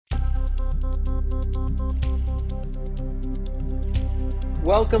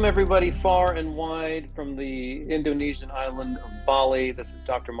Welcome, everybody, far and wide from the Indonesian island of Bali. This is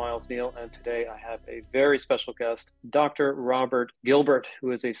Dr. Miles Neal, and today I have a very special guest, Dr. Robert Gilbert,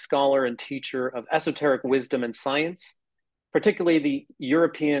 who is a scholar and teacher of esoteric wisdom and science, particularly the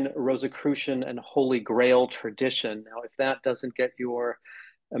European Rosicrucian and Holy Grail tradition. Now, if that doesn't get your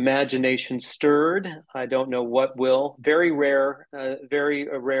imagination stirred, I don't know what will. Very rare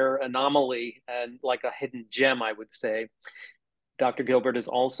anomaly, and like a hidden gem, I would say. Dr. Gilbert is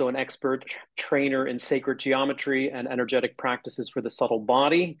also an expert trainer in sacred geometry and energetic practices for the subtle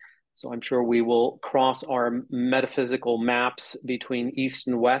body. So I'm sure we will cross our metaphysical maps between East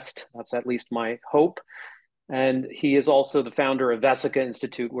and West. That's at least my hope. And he is also the founder of Vesica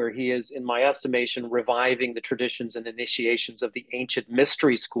Institute, where he is, in my estimation, reviving the traditions and initiations of the ancient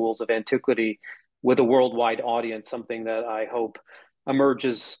mystery schools of antiquity with a worldwide audience, something that I hope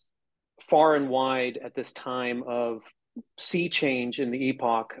emerges far and wide at this time of sea change in the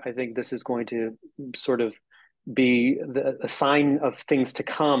epoch. I think this is going to sort of be a sign of things to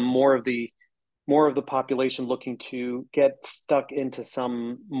come. More of the population looking to get stuck into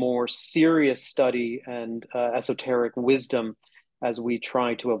some more serious study and esoteric wisdom as we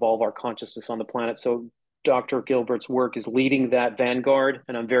try to evolve our consciousness on the planet. So Dr. Gilbert's work is leading that vanguard,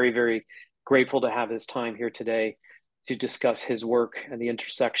 and I'm very, very grateful to have his time here today to discuss his work and the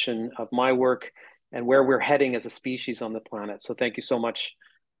intersection of my work and where we're heading as a species on the planet. So thank you so much,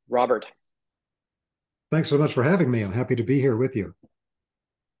 Robert. Thanks so much for having me. I'm happy to be here with you.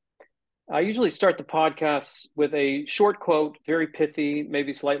 I usually start the podcast with a short quote, very pithy,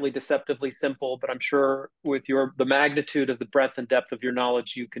 maybe slightly deceptively simple, but I'm sure with the magnitude of the breadth and depth of your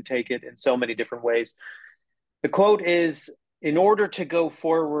knowledge, you can take it in so many different ways. The quote is, "In order to go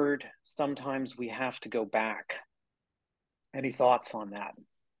forward, sometimes we have to go back." Any thoughts on that?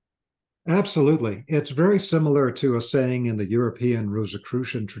 Absolutely. It's very similar to a saying in the European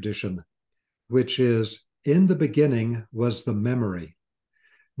Rosicrucian tradition, which is, "In the beginning was the memory."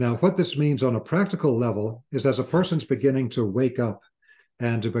 Now, what this means on a practical level is as a person's beginning to wake up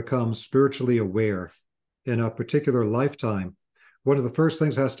and to become spiritually aware in a particular lifetime, one of the first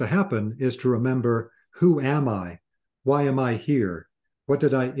things that has to happen is to remember, who am I? Why am I here? What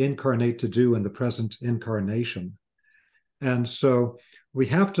did I incarnate to do in the present incarnation? And so we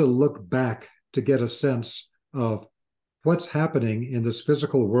have to look back to get a sense of what's happening in this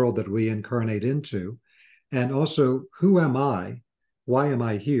physical world that we incarnate into. And also, who am I? Why am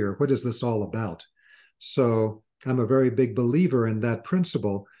I here? What is this all about? So I'm a very big believer in that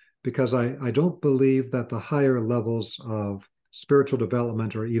principle because I don't believe that the higher levels of spiritual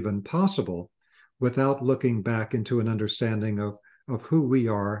development are even possible without looking back into an understanding of who we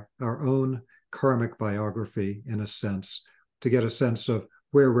are, our own karmic biography, in a sense, to get a sense of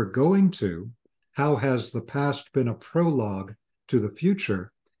where we're going to, how has the past been a prologue to the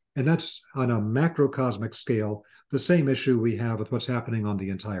future, and that's on a macrocosmic scale, the same issue we have with what's happening on the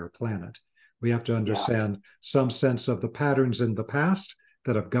entire planet. We have to understand some sense of the patterns in the past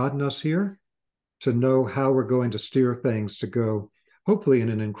that have gotten us here to know how we're going to steer things to go, hopefully, in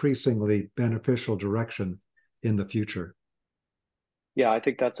an increasingly beneficial direction in the future. Yeah, I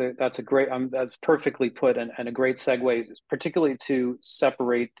think that's that's perfectly put, and a great segue, particularly to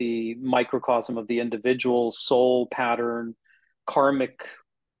separate the microcosm of the individual soul pattern, karmic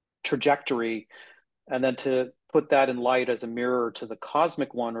trajectory, and then to put that in light as a mirror to the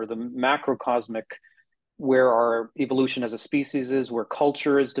cosmic one, or the macrocosmic, where our evolution as a species is, where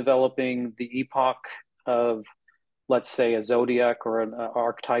culture is developing, the epoch of, let's say, a zodiac or an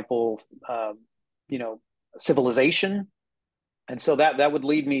archetypal, civilization. And so that would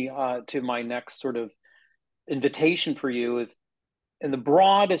lead me to my next sort of invitation for you. If, in the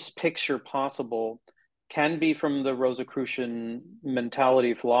broadest picture possible, can be from the Rosicrucian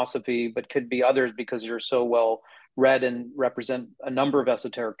mentality philosophy, but could be others because you're so well read and represent a number of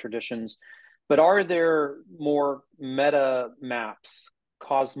esoteric traditions. But are there more meta maps,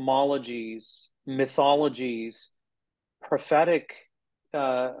 cosmologies, mythologies, prophetic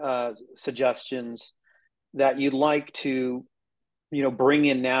suggestions that you'd like to bring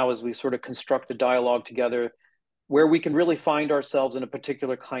in now as we sort of construct a dialogue together, where we can really find ourselves in a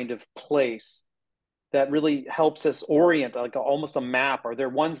particular kind of place that really helps us orient, like almost a map? Are there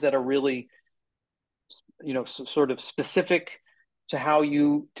ones that are really, sort of specific to how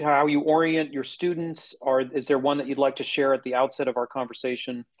you orient your students? Or is there one that you'd like to share at the outset of our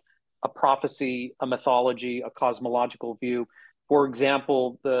conversation? A prophecy, a mythology, a cosmological view. For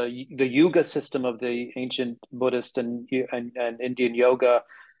example, the yuga system of the ancient Buddhist and Indian yoga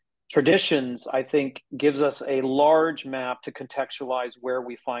traditions, I think, gives us a large map to contextualize where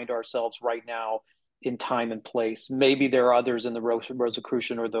we find ourselves right now in time and place. Maybe there are others in the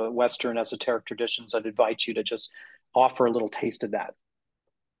Rosicrucian or the Western esoteric traditions. I'd invite you to just offer a little taste of that.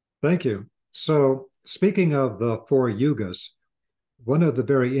 Thank you. So, speaking of the four yugas, one of the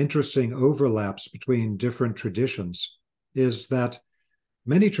very interesting overlaps between different traditions is that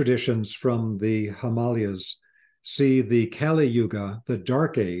many traditions from the Himalayas see the Kali Yuga, the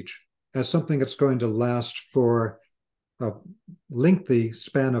Dark Age, as something that's going to last for a lengthy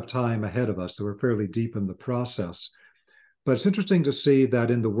span of time ahead of us. So we're fairly deep in the process. But it's interesting to see that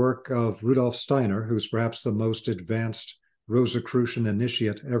in the work of Rudolf Steiner, who's perhaps the most advanced Rosicrucian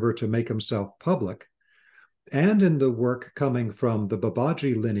initiate ever to make himself public, and in the work coming from the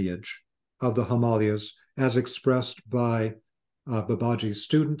Babaji lineage of the Himalayas, as expressed by Babaji's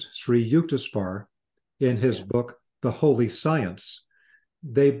student, Sri Yukteswar, in his book, The Holy Science.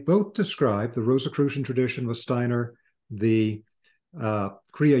 They both describe the Rosicrucian tradition with Steiner, the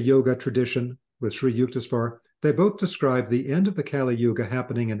Kriya Yoga tradition with Sri Yukteswar. They both describe the end of the Kali Yuga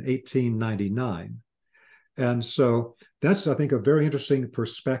happening in 1899. And so that's, I think, a very interesting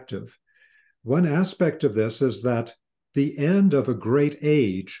perspective. One aspect of this is that the end of a great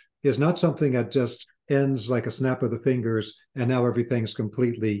age is not something that just ends like a snap of the fingers and now everything's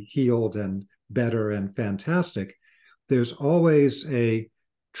completely healed and better and fantastic. There's always a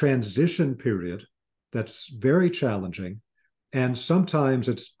transition period that's very challenging, and sometimes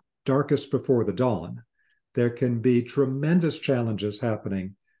it's darkest before the dawn. There can be tremendous challenges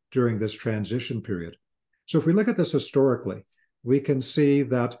happening during this transition period. So if we look at this historically, we can see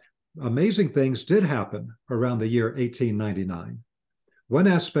that amazing things did happen around the year 1899. One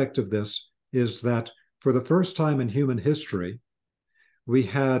aspect of this is that for the first time in human history, we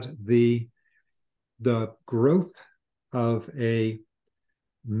had the growth of a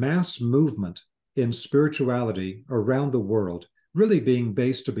mass movement in spirituality around the world, really being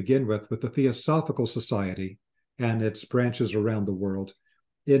based to begin with the Theosophical Society and its branches around the world,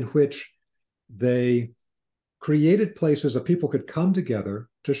 in which they created places that people could come together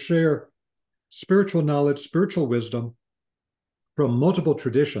to share spiritual knowledge, spiritual wisdom from multiple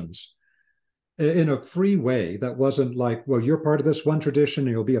traditions in a free way that wasn't like, well, you're part of this one tradition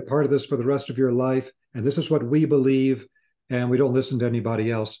and you'll be a part of this for the rest of your life, and this is what we believe, and we don't listen to anybody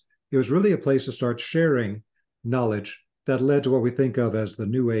else. It was really a place to start sharing knowledge that led to what we think of as the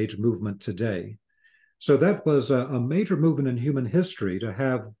New Age movement today. So that was a major movement in human history. To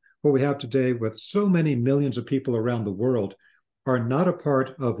have what we have today with so many millions of people around the world are not a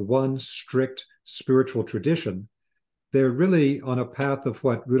part of one strict spiritual tradition. They're really on a path of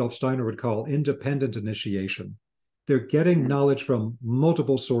what Rudolf Steiner would call independent initiation. They're getting knowledge from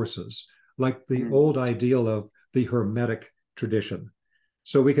multiple sources, like the old ideal of the Hermetic tradition.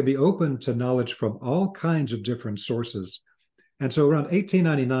 So we can be open to knowledge from all kinds of different sources. And so around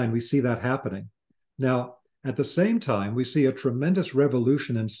 1899, we see that happening. Now, at the same time, we see a tremendous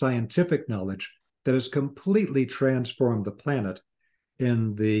revolution in scientific knowledge that has completely transformed the planet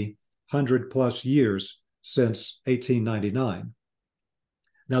in the 100+ years since 1899.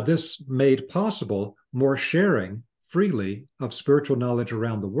 Now, this made possible more sharing freely of spiritual knowledge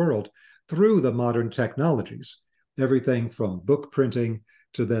around the world through the modern technologies, everything from book printing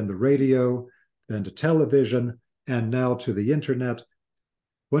to then the radio, then to television, and now to the internet.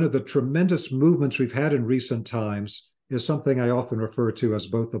 One of the tremendous movements we've had in recent times is something I often refer to as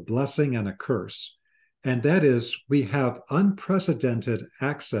both a blessing and a curse. And that is, we have unprecedented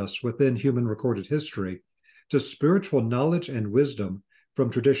access within human recorded history to spiritual knowledge and wisdom from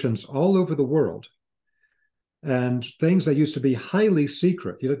traditions all over the world. And things that used to be highly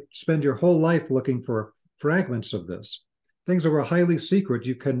secret, you spend your whole life looking for fragments of this. Things that were highly secret,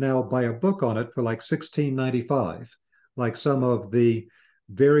 you can now buy a book on it for like $16.95, like some of the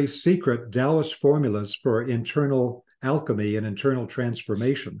very secret Taoist formulas for internal alchemy and internal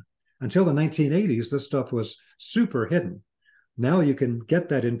transformation. Until the 1980s, this stuff was super hidden. Now you can get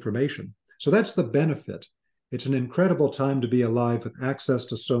that information. So that's the benefit. It's an incredible time to be alive with access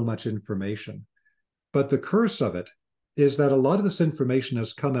to so much information. But the curse of it is that a lot of this information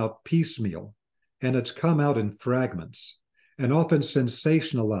has come out piecemeal, and it's come out in fragments, and often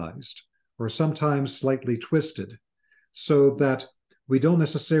sensationalized, or sometimes slightly twisted, so that we don't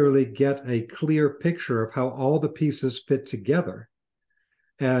necessarily get a clear picture of how all the pieces fit together.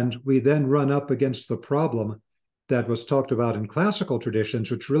 And we then run up against the problem that was talked about in classical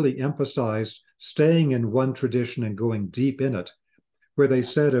traditions, which really emphasized staying in one tradition and going deep in it, where they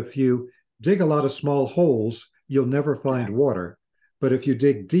said if you dig a lot of small holes, you'll never find water. But if you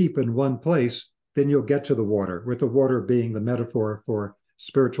dig deep in one place, then you'll get to the water, with the water being the metaphor for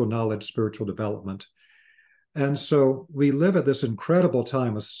spiritual knowledge, spiritual development. And so we live at this incredible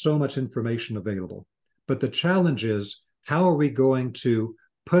time with so much information available. But the challenge is, how are we going to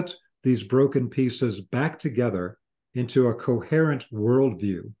put these broken pieces back together into a coherent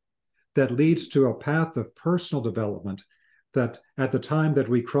worldview that leads to a path of personal development that at the time that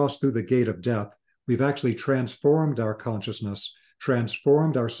we cross through the gate of death, we've actually transformed our consciousness,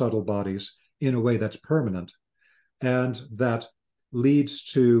 transformed our subtle bodies in a way that's permanent, and that leads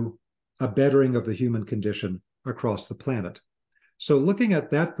to a bettering of the human condition across the planet. So looking at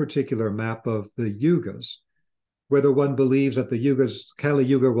that particular map of the yugas, whether one believes that the yugas, Kali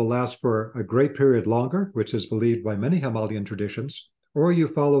Yuga will last for a great period longer, which is believed by many Himalayan traditions, or you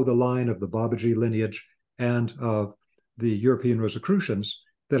follow the line of the Babaji lineage and of the European Rosicrucians,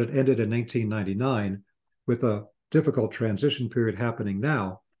 that it ended in 1899 with a difficult transition period happening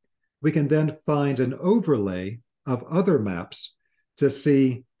now, we can then find an overlay of other maps to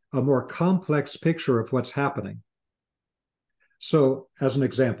see a more complex picture of what's happening. So, as an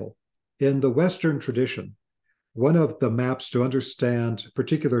example, in the Western tradition, one of the maps to understand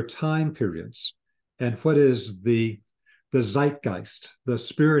particular time periods and what is the zeitgeist, the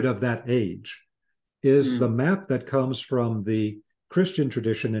spirit of that age, is the map that comes from the Christian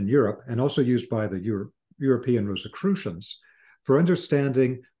tradition in Europe and also used by the European Rosicrucians for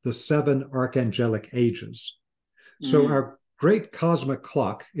understanding the 7 archangelic ages. So our great cosmic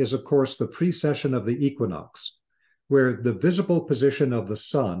clock is, of course, the precession of the equinox, where the visible position of the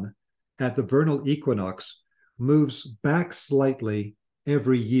sun at the vernal equinox moves back slightly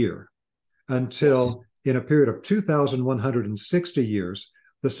every year until, in a period of 2,160 years,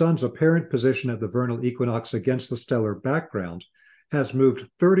 the sun's apparent position at the vernal equinox against the stellar background has moved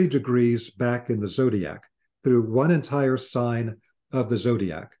 30 degrees back in the zodiac through one entire sign of the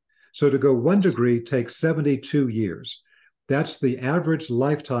zodiac. So to go 1 degree takes 72 years. That's the average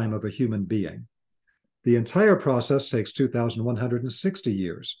lifetime of a human being. The entire process takes 2,160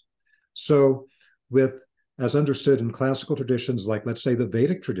 years. So with, as understood in classical traditions, like let's say the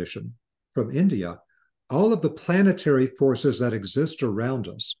Vedic tradition from India, all of the planetary forces that exist around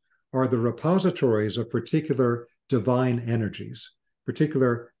us are the repositories of particular divine energies,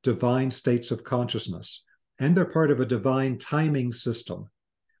 particular divine states of consciousness, and they're part of a divine timing system,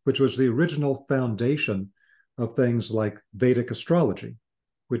 which was the original foundation of things like Vedic astrology,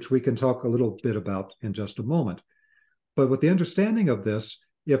 which we can talk a little bit about in just a moment. But with the understanding of this,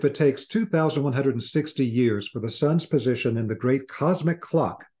 if it takes 2,160 years for the sun's position in the great cosmic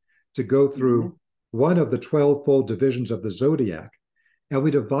clock to go through one of the 12-fold divisions of the zodiac, and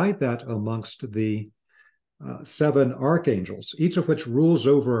we divide that amongst the 7 archangels, each of which rules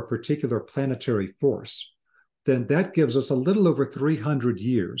over a particular planetary force, then that gives us a little over 300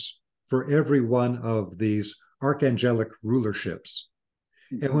 years for every one of these archangelic rulerships.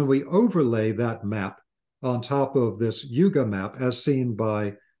 And when we overlay that map on top of this Yuga map, as seen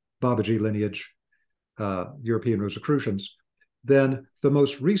by Babaji lineage, European Rosicrucians, then the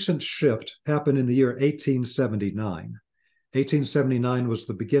most recent shift happened in the year 1879. 1879 was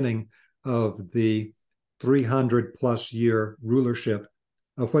the beginning of the 300-plus year rulership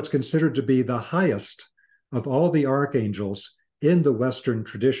of what's considered to be the highest of all the archangels in the Western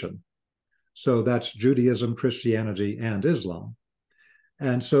tradition. So that's Judaism, Christianity, and Islam.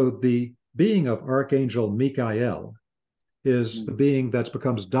 And so the being of Archangel Michael is the being that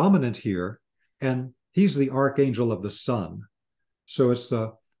becomes dominant here, and he's the archangel of the sun. So it's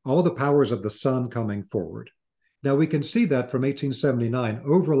all the powers of the sun coming forward. Now we can see that from 1879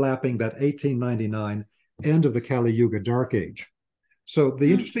 overlapping that 1899 end of the Kali Yuga Dark Age. So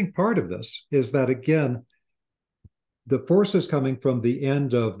the interesting part of this is that, again, the forces coming from the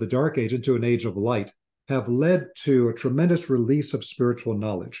end of the Dark Age into an age of light have led to a tremendous release of spiritual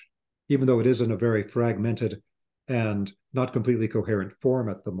knowledge, even though it is in a very fragmented and not completely coherent form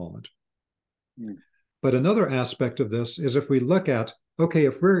at the moment. But another aspect of this is if we look at, okay,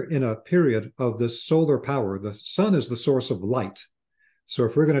 if we're in a period of this solar power, the sun is the source of light. So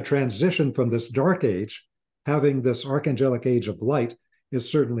if we're going to transition from this dark age, having this archangelic age of light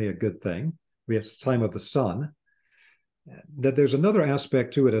is certainly a good thing. It's the time of the sun. That there's another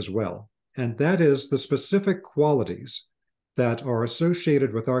aspect to it as well, and that is the specific qualities that are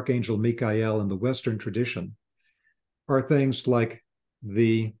associated with Archangel Michael in the Western tradition are things like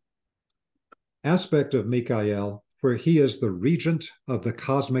the aspect of Michael where he is the regent of the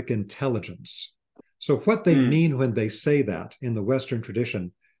cosmic intelligence. So what they mean when they say that in the Western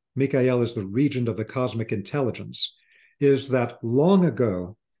tradition, Michael is the regent of the cosmic intelligence, is that long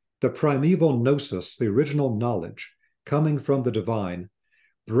ago, the primeval gnosis, the original knowledge coming from the divine,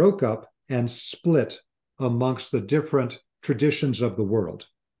 broke up and split amongst the different traditions of the world.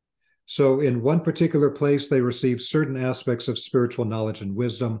 So in one particular place, they received certain aspects of spiritual knowledge and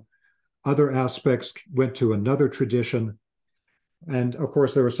wisdom. Other aspects went to another tradition. And of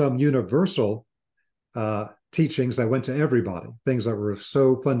course, there were some universal teachings that went to everybody, things that were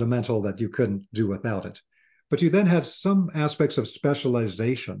so fundamental that you couldn't do without it. But you then had some aspects of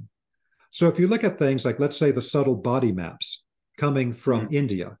specialization. So if you look at things like, let's say, the subtle body maps coming from Mm.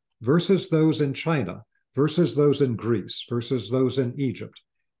 India versus those in China, versus those in Greece, versus those in Egypt,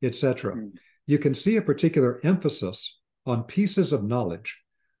 etc., Mm. you can see a particular emphasis on pieces of knowledge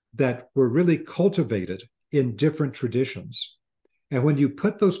that were really cultivated in different traditions. And when you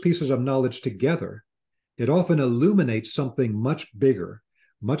put those pieces of knowledge together, it often illuminates something much bigger,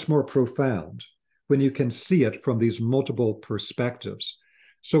 much more profound, when you can see it from these multiple perspectives.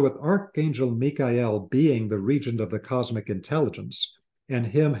 So, with Archangel Michael being the regent of the cosmic intelligence and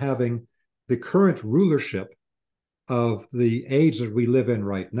him having the current rulership of the age that we live in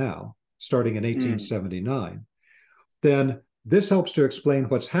right now, starting in Mm. 1879, then this helps to explain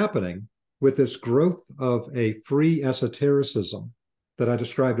what's happening with this growth of a free esotericism that I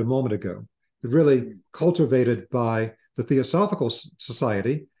described a moment ago, really Mm. cultivated by the Theosophical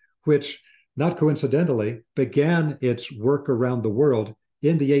Society, which, not coincidentally, began its work around the world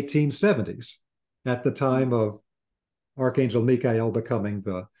in the 1870s, at the time Mm. of Archangel Michael becoming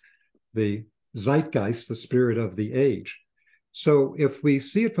the zeitgeist, the spirit of the age. So, if we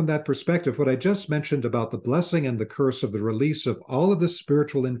see it from that perspective, what I just mentioned about the blessing and the curse of the release of all of this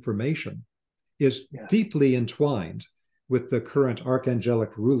spiritual information is Yes. deeply entwined with the current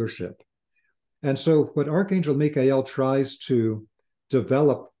archangelic rulership. And so, what Archangel Michael tries to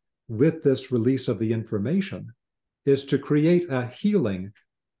develop with this release of the information is to create a healing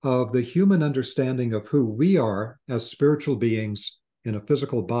of the human understanding of who we are as spiritual beings in a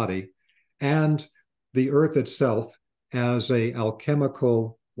physical body, and the earth itself as a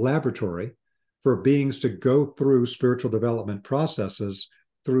alchemical laboratory for beings to go through spiritual development processes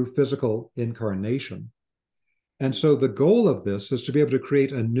through physical incarnation. And Mm. so the goal of this is to be able to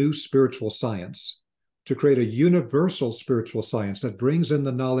create a new spiritual science, to create a universal spiritual science that brings in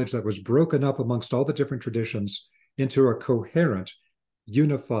the knowledge that was broken up amongst all the different traditions into a coherent,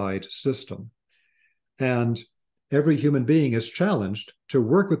 unified system. And every human being is challenged to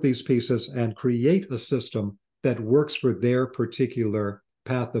work with these pieces and create a system that works for their particular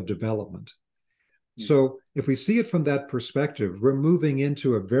path of development. Mm. So, if we see it from that perspective, we're moving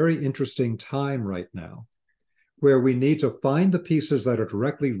into a very interesting time right now where we need to find the pieces that are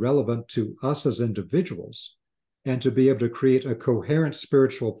directly relevant to us as individuals and to be able to create a coherent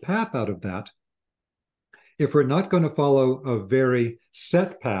spiritual path out of that. If we're not going to follow a very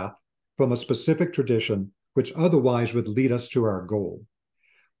set path from a specific tradition, which otherwise would lead us to our goal. Yeah.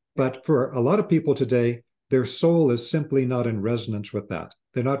 But for a lot of people today, their soul is simply not in resonance with that.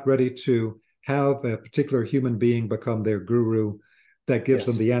 They're not ready to have a particular human being become their guru that gives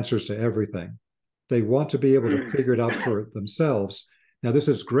them Yes. the answers to everything. They want to be able to Mm. figure it out for themselves. Now, this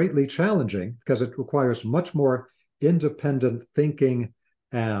is greatly challenging because it requires much more independent thinking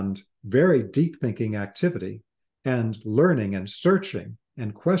and very deep thinking activity and learning and searching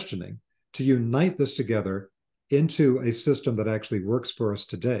and questioning to unite this together into a system that actually works for us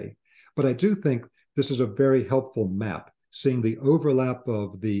today. But I do think this is a very helpful map, seeing the overlap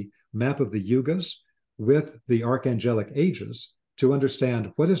of the map of the yugas with the archangelic ages to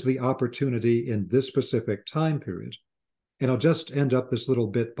understand what is the opportunity in this specific time period. And I'll just end up this little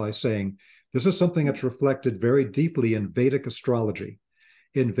bit by saying this is something Mm. that's reflected very deeply in Vedic astrology.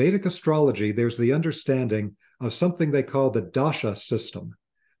 In Vedic astrology, there's the understanding of something they call the dasha system.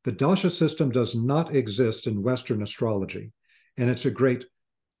 The dasha system does not exist in Western astrology, and it's a great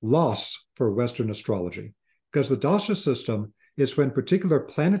loss for Western astrology because the dasha system is when particular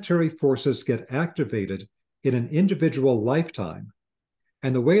planetary forces get activated in an individual lifetime.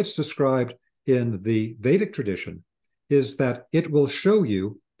 And the way it's described in the Vedic tradition is that it will show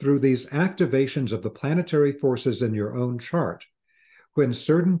you through these activations of the planetary forces in your own chart when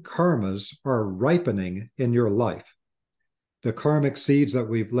certain karmas are ripening in your life. The karmic seeds that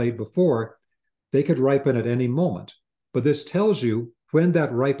we've laid before, they could ripen at any moment. But this tells you when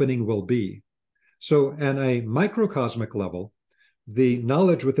that ripening will be. So, at a microcosmic level, the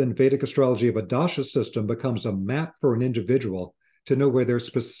knowledge within Vedic astrology of a dasha system becomes a map for an individual to know where their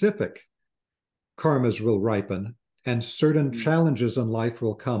specific karmas will ripen and certain Mm. challenges in life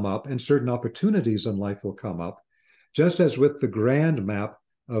will come up and certain opportunities in life will come up, just as with the grand map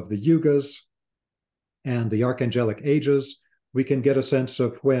of the yugas and the archangelic ages, we can get a sense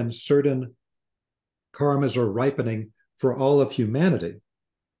of when certain karmas are ripening for all of humanity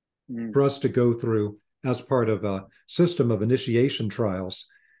Mm. for us to go through as part of a system of initiation trials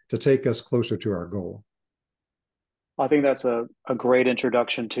to take us closer to our goal. I think that's a great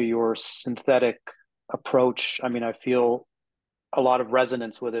introduction to your synthetic approach. I mean, I feel a lot of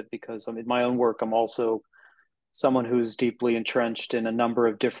resonance with it because I mean, my own work, I'm also someone who's deeply entrenched in a number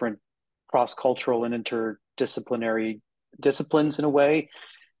of different cross-cultural and interdisciplinary disciplines in a way.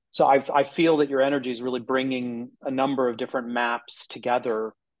 So I feel that your energy is really bringing a number of different maps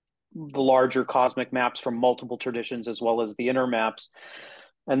together, the larger cosmic maps from multiple traditions as well as the inner maps.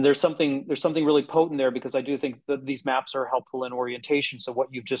 And there's something really potent there because I do think that these maps are helpful in orientation. So what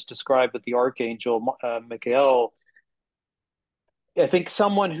you've just described with the archangel Michael, I think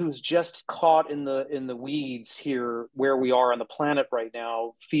someone who's just caught in the weeds here, where we are on the planet right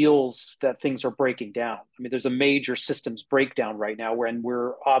now, feels that things are breaking down. I mean, there's a major systems breakdown right now, when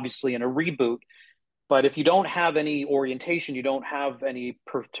we're obviously in a reboot. But if you don't have any orientation, you don't have any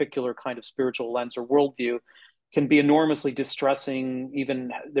particular kind of spiritual lens or worldview, can be enormously distressing.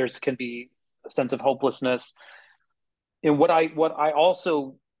 Even there's can be a sense of hopelessness. And what I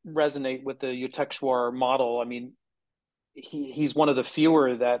also resonate with the Yukteswar model. I mean, he's one of the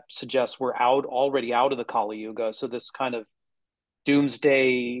fewer that suggests we're already out of the Kali Yuga. So this kind of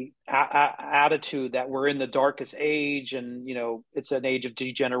doomsday attitude that we're in the darkest age, and it's an age of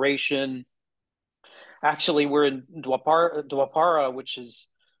degeneration. Actually, we're in Dwapara, which is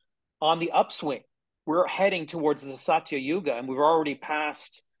on the upswing. We're heading towards the Satya Yuga, and we've already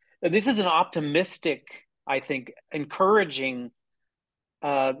passed. And this is an optimistic, I think, encouraging,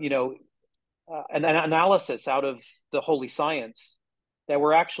 you know, an analysis out of the holy science, that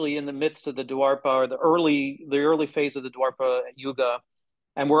we're actually in the midst of the Dwarpa, or the early phase of the Dwarpa Yuga,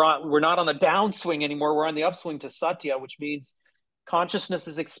 and we're not on the downswing anymore. We're on the upswing to Satya, which means consciousness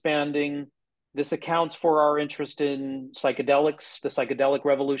is expanding. This accounts for our interest in psychedelics, the psychedelic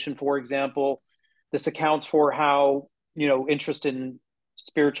revolution, for example. This accounts for how interest in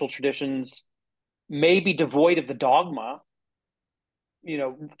spiritual traditions may be devoid of the dogma,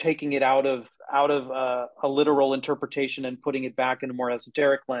 taking it out of a literal interpretation and putting it back in a more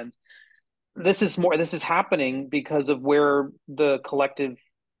esoteric lens. This is happening because of where the collective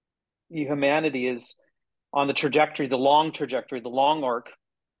humanity is on the trajectory, the long arc.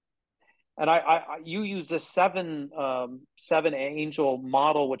 And you use this seven angel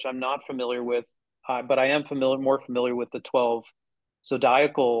model, which I'm not familiar with, but I am more familiar with the 12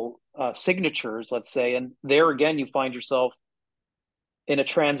 zodiacal signatures, let's say. And there again, you find yourself in a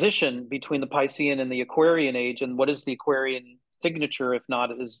transition between the Piscean and the Aquarian age. And what is the Aquarian signature, if not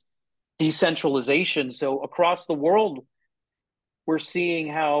is decentralization? So across the world, we're seeing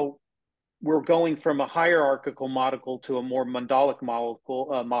how we're going from a hierarchical model to a more mandalic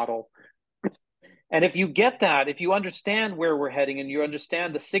model. And if you get that, if you understand where we're heading, and you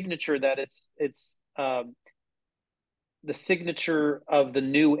understand the signature, that it's the signature of the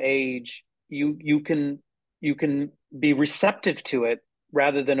new age, you can be receptive to it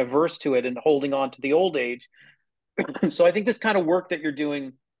rather than averse to it and holding on to the old age. So I think this kind of work that you're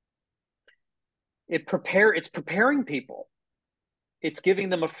doing, it's preparing people. It's giving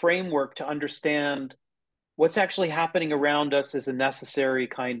them a framework to understand what's actually happening around us is a necessary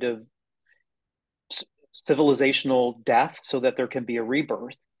kind of civilizational death, so that there can be a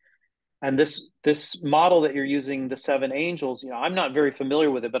rebirth. And this model that you're using, the seven angels, I'm not very familiar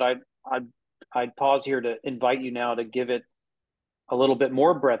with it, but I'd pause here to invite you now to give it a little bit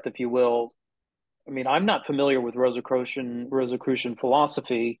more breadth, if you will. I mean, I'm not familiar with Rosicrucian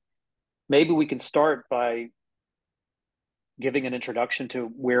philosophy. Maybe we can start by giving an introduction to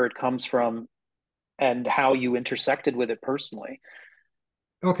where it comes from and how you intersected with it personally.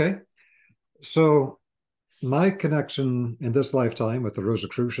 Okay. So my connection in this lifetime with the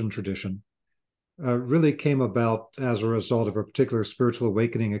Rosicrucian tradition really came about as a result of a particular spiritual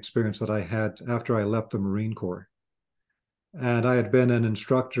awakening experience that I had after I left the Marine Corps. And I had been an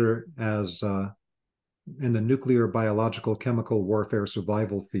instructor in the nuclear, biological, chemical warfare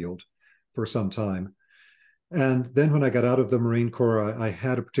survival field for some time. And then when I got out of the Marine Corps, I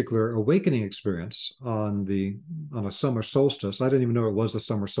had a particular awakening experience on a summer solstice. I didn't even know it was the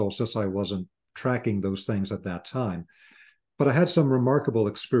summer solstice. I wasn't tracking those things at that time. But I had some remarkable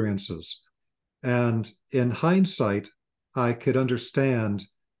experiences. And in hindsight, I could understand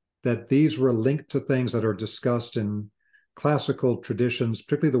that these were linked to things that are discussed in classical traditions,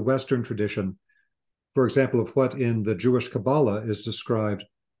 particularly the Western tradition, for example, of what in the Jewish Kabbalah is described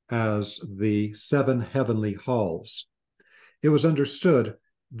as the seven heavenly halls. It was understood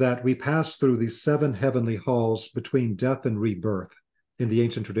that we pass through these seven heavenly halls between death and rebirth in the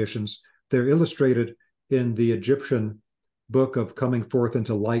ancient traditions. They're illustrated in the Egyptian book of coming forth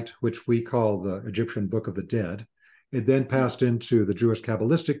into light, which we call the Egyptian Book of the Dead. It then passed into the Jewish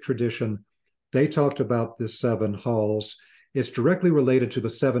Kabbalistic tradition. They talked about the seven halls. It's directly related to the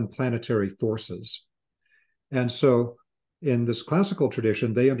seven planetary forces. And so in this classical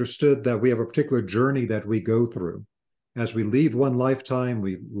tradition, they understood that we have a particular journey that we go through. As we leave one lifetime,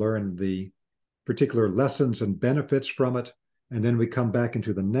 we learn the particular lessons and benefits from it, and then we come back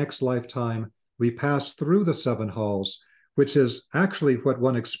into the next lifetime. We pass through the seven halls, which is actually what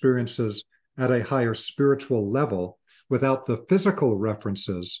one experiences at a higher spiritual level without the physical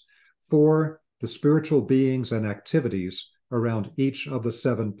references for the spiritual beings and activities around each of the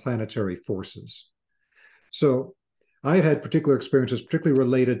seven planetary forces. So I had particular experiences, particularly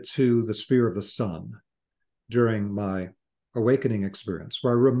related to the sphere of the sun during my awakening experience,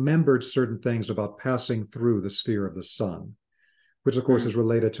 where I remembered certain things about passing through the sphere of the sun, which of course is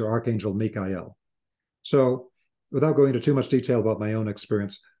related to Archangel Michael. So without going into too much detail about my own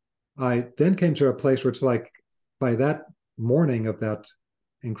experience, I then came to a place where it's like, by that morning of that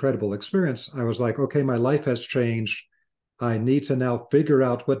incredible experience, I was like, okay, my life has changed. I need to now figure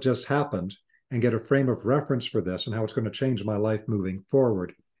out what just happened and get a frame of reference for this and how it's going to change my life moving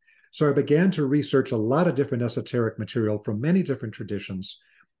forward. So I began to research a lot of different esoteric material from many different traditions,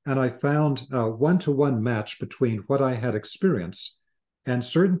 and I found a one-to-one match between what I had experienced and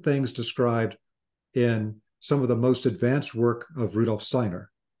certain things described in some of the most advanced work of Rudolf Steiner,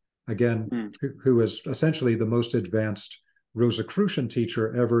 again, who is essentially the most advanced Rosicrucian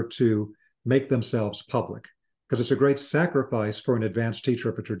teacher ever to make themselves public, because it's a great sacrifice for an advanced teacher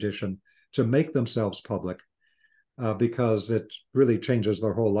of a tradition to make themselves public, because it really changes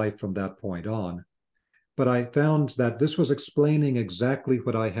their whole life from that point on. But I found that this was explaining exactly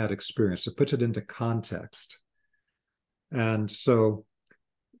what I had experienced. It puts it into context. And so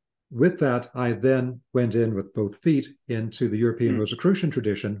with that, I then went in with both feet into the European Rosicrucian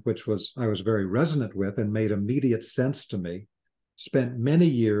tradition, which I was very resonant with and made immediate sense to me. Spent many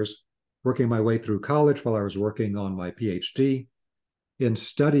years working my way through college while I was working on my PhD in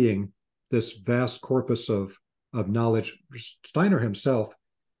studying this vast corpus of knowledge. Steiner himself,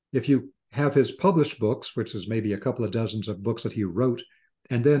 if you have his published books, which is maybe a couple of dozens of books that he wrote,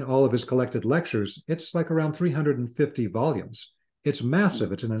 and then all of his collected lectures, it's like around 350 volumes. It's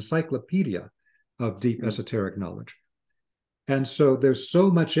massive. It's an encyclopedia of deep esoteric knowledge. And so there's so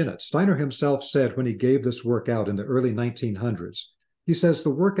much in it. Steiner himself said when he gave this work out in the early 1900s, he says, the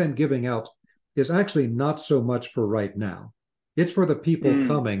work I'm giving out is actually not so much for right now. It's for the people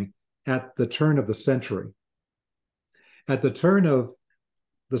coming at the turn of the century. At the turn of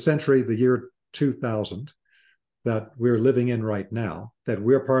the century, the year 2000, that we're living in right now, that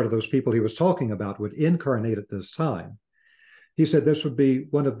we're part of those people he was talking about would incarnate at this time. He said this would be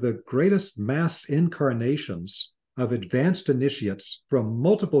one of the greatest mass incarnations of advanced initiates from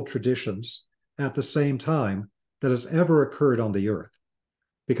multiple traditions at the same time that has ever occurred on the earth,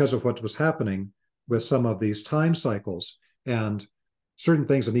 because of what was happening with some of these time cycles and certain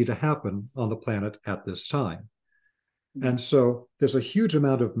things that need to happen on the planet at this time. And so there's a huge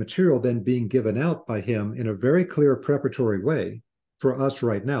amount of material then being given out by him in a very clear preparatory way for us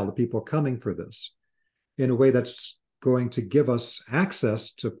right now, the people coming for this, in a way that's going to give us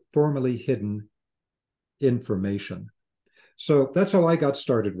access to formerly hidden information. So that's how I got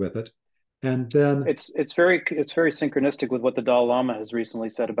started with it. And then it's very synchronistic with what the Dalai Lama has recently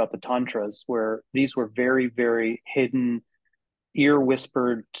said about the tantras, where these were very, very hidden, ear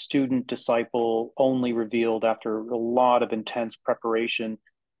whispered, student disciple only revealed after a lot of intense preparation.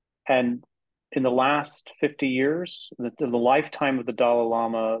 And in the last 50 years, the lifetime of the Dalai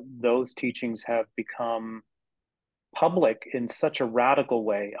Lama, those teachings have become public in such a radical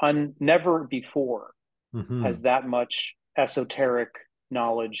way. Never before has that much esoteric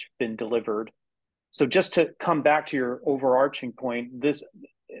knowledge been delivered. So just to come back to your overarching point,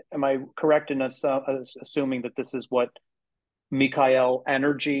 am I correct in assuming that this is what Michael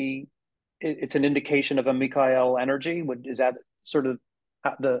energy, it's an indication of a Michael energy? Is that sort of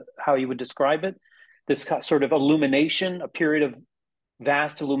how you would describe it? This sort of illumination, a period of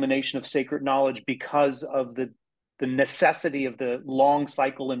vast illumination of sacred knowledge because of the necessity of the long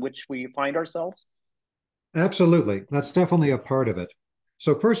cycle in which we find ourselves? Absolutely. That's definitely a part of it.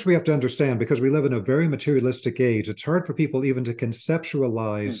 So first we have to understand, because we live in a very materialistic age, it's hard for people even to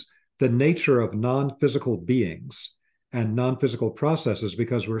conceptualize the nature of non-physical beings and non-physical processes,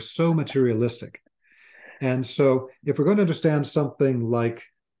 because we're so materialistic. And so if we're going to understand something like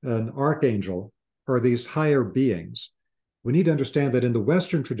an archangel or these higher beings, we need to understand that in the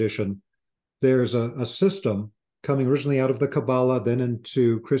Western tradition, there's a system coming originally out of the Kabbalah, then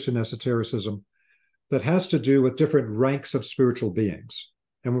into Christian esotericism, that has to do with different ranks of spiritual beings.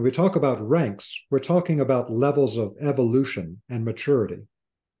 And when we talk about ranks, we're talking about levels of evolution and maturity,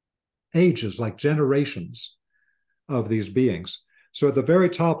 ages like generations of these beings. So at the very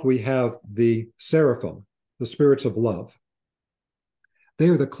top, we have the seraphim, the spirits of love. They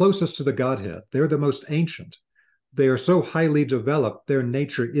are the closest to the Godhead. They're the most ancient. They are so highly developed, their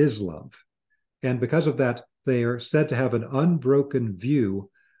nature is love. And because of that, they are said to have an unbroken view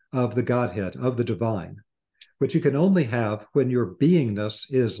of the Godhead, of the divine, which you can only have when your beingness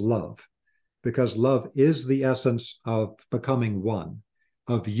is love, because love is the essence of becoming one,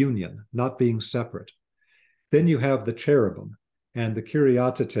 of union, not being separate. Then you have the cherubim and the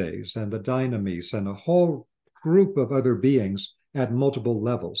Kyriatetes and the dynamis and a whole group of other beings at multiple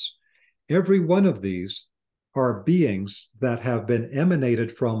levels. Every one of these are beings that have been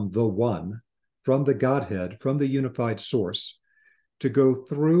emanated from the one, from the Godhead, from the unified source, to go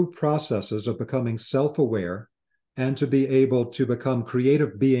through processes of becoming self-aware and to be able to become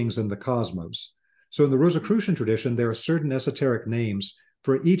creative beings in the cosmos. So in the Rosicrucian tradition, there are certain esoteric names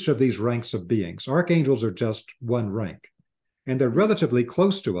for each of these ranks of beings. Archangels are just one rank, and they're relatively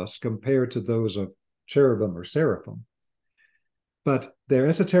close to us compared to those of cherubim or seraphim. But their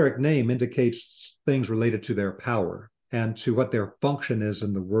esoteric name indicates things related to their power and to what their function is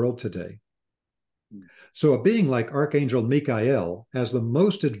in the world today. So a being like Archangel Michael, as the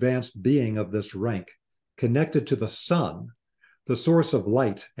most advanced being of this rank, connected to the sun, the source of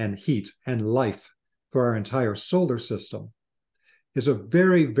light and heat and life for our entire solar system, is a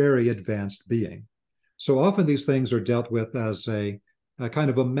very, very advanced being. So often these things are dealt with as a kind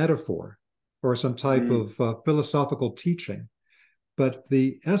of a metaphor or some type of philosophical teaching. But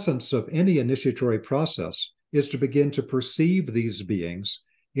the essence of any initiatory process is to begin to perceive these beings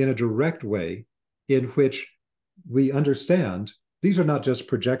in a direct way in which we understand these are not just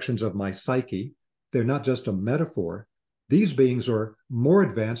projections of my psyche. They're not just a metaphor. These beings are more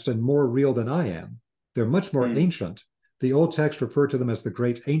advanced and more real than I am. They're much more ancient. The old text referred to them as the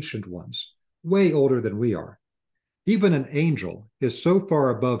great ancient ones, way older than we are. Even an angel is so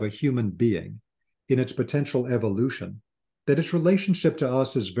far above a human being in its potential evolution that its relationship to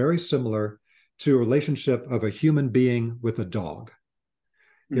us is very similar to a relationship of a human being with a dog.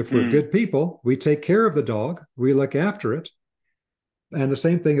 If we're good people, we take care of the dog, we look after it. And the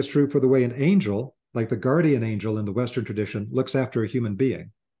same thing is true for the way an angel, like the guardian angel in the Western tradition, looks after a human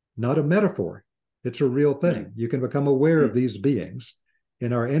being. Not a metaphor. It's a real thing. You can become aware of these beings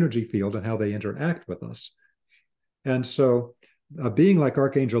in our energy field and how they interact with us. And so a being like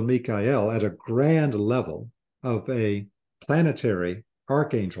Archangel Michael at a grand level of a planetary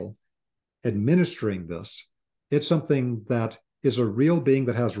archangel administering this, it's something that is a real being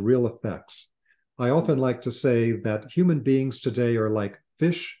that has real effects. I often like to say that human beings today are like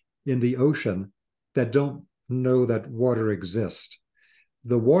fish in the ocean that don't know that water exists.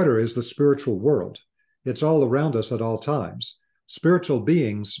 The water is the spiritual world. It's all around us at all times. Spiritual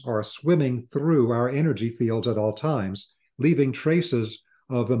beings are swimming through our energy fields at all times, leaving traces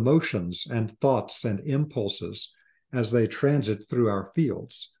of emotions and thoughts and impulses as they transit through our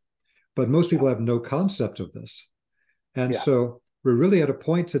fields. But most people have no concept of this. And so we're really at a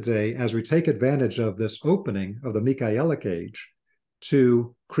point today, as we take advantage of this opening of the Michaelic age,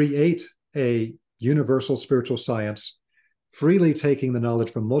 to create a universal spiritual science, freely taking the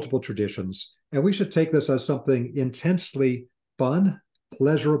knowledge from multiple traditions. And we should take this as something intensely fun,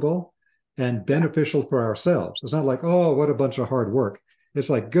 pleasurable, and beneficial for ourselves. It's not like, oh, what a bunch of hard work. It's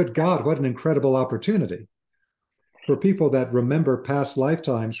like, good God, what an incredible opportunity. For people that remember past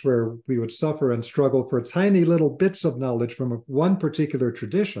lifetimes where we would suffer and struggle for tiny little bits of knowledge from one particular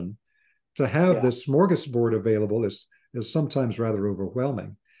tradition, to have this smorgasbord available is sometimes rather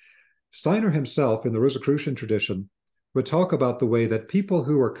overwhelming. Steiner himself, in the Rosicrucian tradition, would talk about the way that people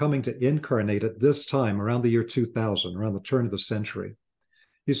who are coming to incarnate at this time, around the year 2000, around the turn of the century,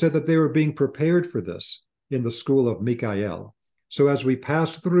 he said that they were being prepared for this in the school of Michael. So as we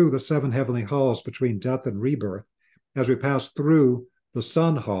passed through the seven heavenly halls between death and rebirth, as we passed through the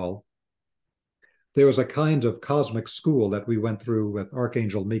Sun Hall, there was a kind of cosmic school that we went through with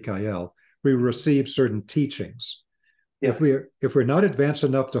Archangel Michael. We received certain teachings. If we're not advanced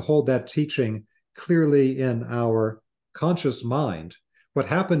enough to hold that teaching clearly in our conscious mind, what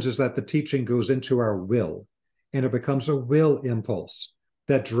happens is that the teaching goes into our will, and it becomes a will impulse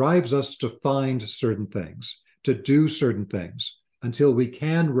that drives us to find certain things, to do certain things, until we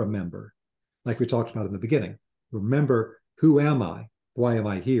can remember, like we talked about in the beginning. Remember, who am I? Why am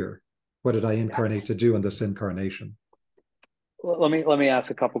I here? What did I incarnate to do in this incarnation? Well, let me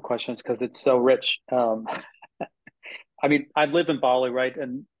ask a couple questions because it's so rich. I mean, I live in Bali, right?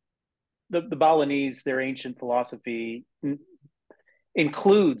 And the Balinese, their ancient philosophy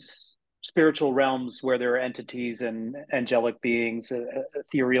includes spiritual realms where there are entities and angelic beings,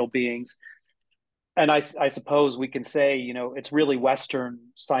 ethereal beings. And I suppose we can say, it's really Western,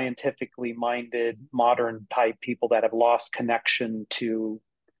 scientifically minded, modern type people that have lost connection to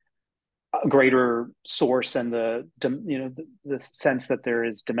a greater source and the sense that there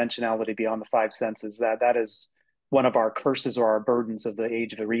is dimensionality beyond the five senses. That is one of our curses or our burdens of the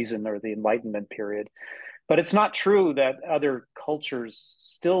age of reason or the Enlightenment period. But it's not true that other cultures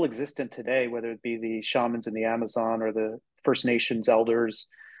still existent today, whether it be the shamans in the Amazon or the First Nations elders,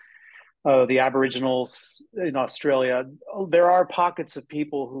 the Aboriginals in Australia. There are pockets of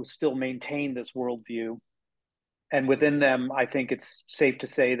people who still maintain this worldview. And within them, I think it's safe to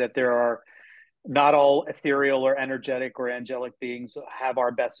say that there are not all ethereal or energetic or angelic beings have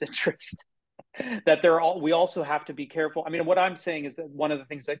our best interest. That we also have to be careful. I mean, what I'm saying is that one of the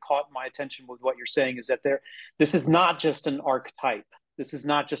things that caught my attention with what you're saying is that this is not just an archetype. This is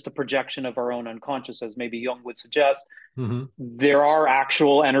not just a projection of our own unconscious, as maybe Jung would suggest. Mm-hmm. There are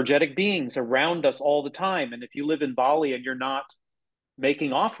actual energetic beings around us all the time. And if you live in Bali and you're not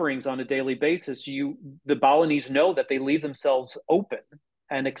making offerings on a daily basis, the Balinese know that they leave themselves open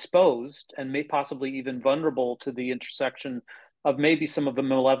and exposed and may possibly even vulnerable to the intersection of maybe some of the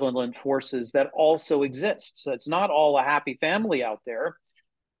malevolent forces that also exist. So it's not all a happy family out there.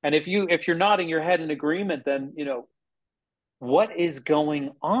 And if you're nodding your head in agreement, then what is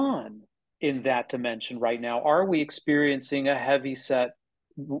going on in that dimension right now? Are we experiencing a heavy set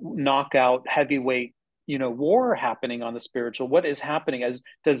knockout heavyweight war happening on the spiritual? What is happening? As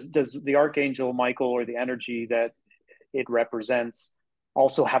does the archangel Michael or the energy that it represents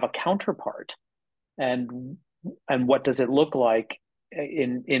also have a counterpart? And what does it look like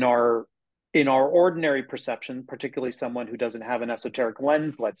in our ordinary perception, particularly someone who doesn't have an esoteric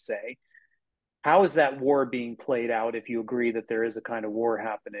lens, let's say? How is that war being played out, if you agree that there is a kind of war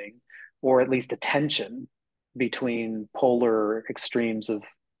happening, or at least a tension between polar extremes of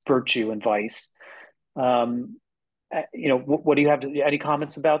virtue and vice? What do you have any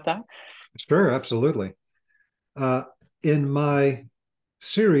comments about that? Sure, absolutely. In my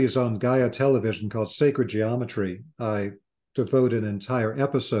series on Gaia Television called Sacred Geometry, I devote an entire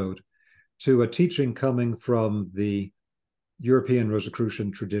episode to a teaching coming from the European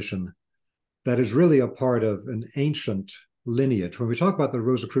Rosicrucian tradition that is really a part of an ancient lineage. When we talk about the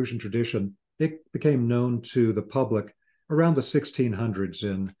Rosicrucian tradition, it became known to the public around the 1600s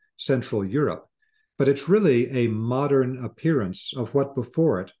in Central Europe. But it's really a modern appearance of what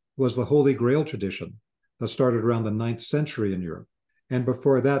before it was the Holy Grail tradition that started around the 9th century in Europe. And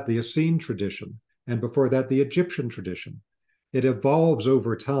before that, the Essene tradition. And before that, the Egyptian tradition. It evolves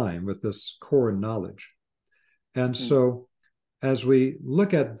over time with this core knowledge. And so as we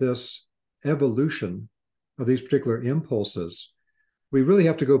look at this evolution of these particular impulses, we really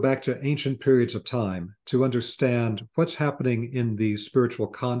have to go back to ancient periods of time to understand what's happening in these spiritual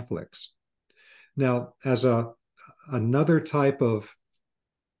conflicts. Now, as another type of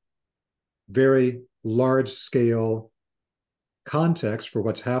very large-scale context for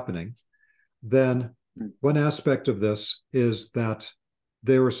what's happening, then one aspect of this is that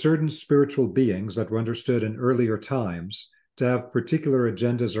there were certain spiritual beings that were understood in earlier times to have particular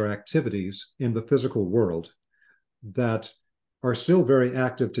agendas or activities in the physical world that are still very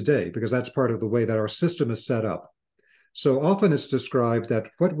active today, because that's part of the way that our system is set up. So often it's described that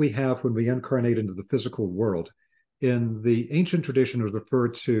what we have when we incarnate into the physical world in the ancient tradition was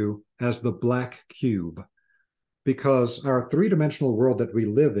referred to as the black cube, because our three-dimensional world that we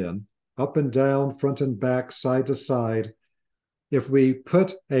live in, up and down, front and back, side to side, if we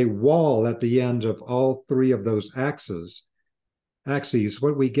put a wall at the end of all three of those axes,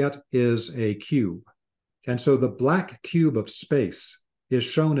 what we get is a cube. And so the black cube of space is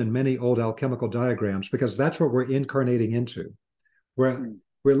shown in many old alchemical diagrams because that's what we're incarnating into. We're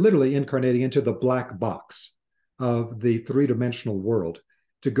literally incarnating into the black box of the three-dimensional world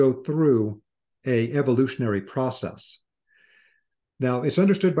to go through a evolutionary process. Now, it's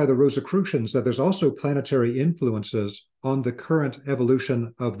understood by the Rosicrucians that there's also planetary influences on the current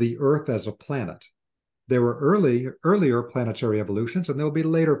evolution of the Earth as a planet. There were earlier planetary evolutions, and there'll be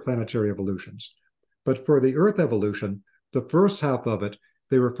later planetary evolutions. But for the Earth evolution, the first half of it,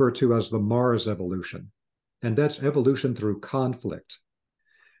 they refer to as the Mars evolution. And that's evolution through conflict.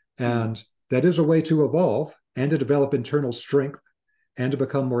 And that is a way to evolve and to develop internal strength and to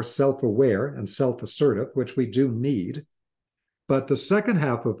become more self-aware and self-assertive, which we do need. But the second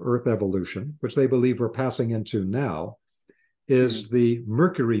half of Earth evolution, which they believe we're passing into now, is the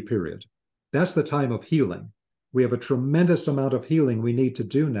Mercury period. That's the time of healing. We have a tremendous amount of healing we need to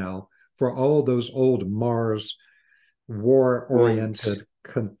do now for all those old Mars Wounds. war-oriented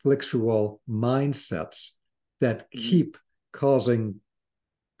conflictual mindsets that Mm-hmm. keep causing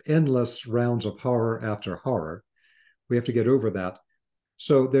endless rounds of horror after horror. We have to get over that.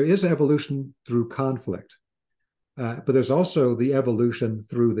 So there is evolution through conflict, but there's also the evolution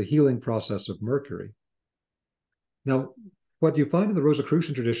through the healing process of Mercury. Now, what you find in the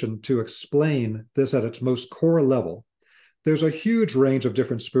Rosicrucian tradition to explain this at its most core level, there's a huge range of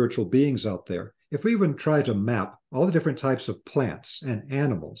different spiritual beings out there. If we even try to map all the different types of plants and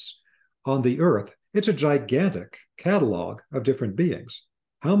animals on the earth, it's a gigantic catalog of different beings.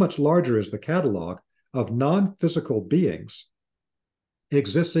 How much larger is the catalog of non-physical beings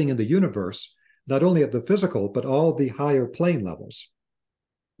existing in the universe, not only at the physical, but all the higher plane levels?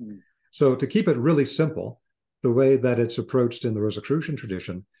 Mm-hmm. So to keep it really simple, the way that it's approached in the Rosicrucian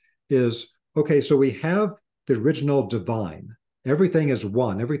tradition is, okay, so we have the original divine. Everything is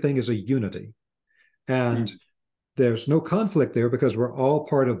one, everything is a unity. And there's no conflict there because we're all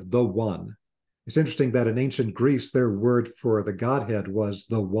part of the one. It's interesting that in ancient Greece, their word for the Godhead was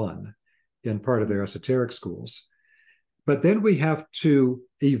the one in part of their esoteric schools. But then we have to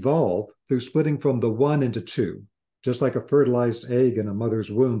evolve through splitting from the one into two, just like a fertilized egg in a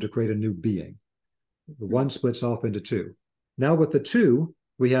mother's womb to create a new being. The one splits off into two. Now, with the two,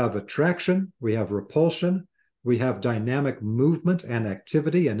 we have attraction, we have repulsion, we have dynamic movement and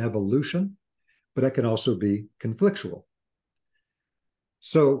activity and evolution, but it can also be conflictual.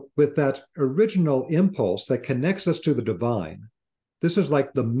 So, with that original impulse that connects us to the divine, this is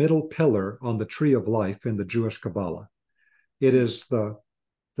like the middle pillar on the tree of life in the Jewish Kabbalah. It is the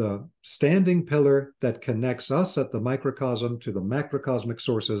standing pillar that connects us at the microcosm to the macrocosmic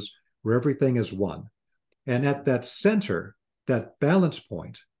sources where everything is one. And at that center, that balance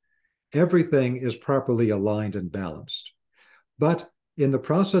point, everything is properly aligned and balanced. But in the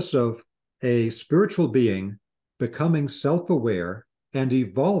process of a spiritual being becoming self-aware and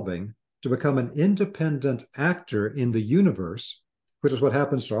evolving to become an independent actor in the universe, which is what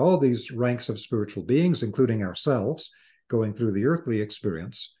happens to all these ranks of spiritual beings, including ourselves, going through the earthly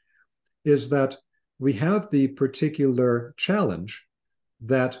experience, is that we have the particular challenge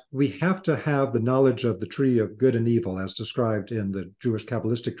that we have to have the knowledge of the tree of good and evil as described in the Jewish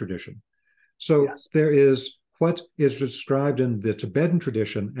Kabbalistic tradition. So Yes. there is what is described in the Tibetan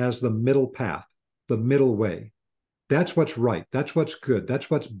tradition as the middle path, the middle way. That's what's right. That's what's good. That's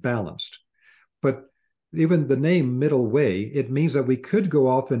what's balanced. But even the name middle way, it means that we could go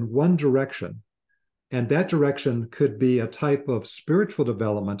off in one direction. And that direction could be a type of spiritual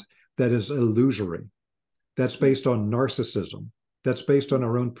development that is illusory, that's based on narcissism, that's based on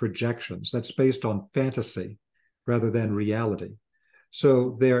our own projections, that's based on fantasy rather than reality.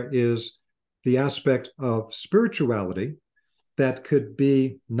 So there is the aspect of spirituality that could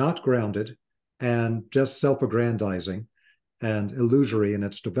be not grounded and just self-aggrandizing and illusory in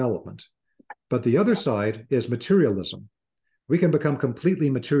its development. But the other side is materialism. We can become completely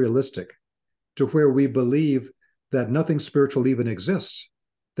materialistic to where we believe that nothing spiritual even exists,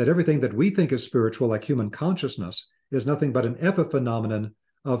 that everything that we think is spiritual, like human consciousness, is nothing but an epiphenomenon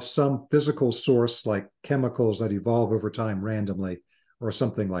of some physical source like chemicals that evolve over time randomly or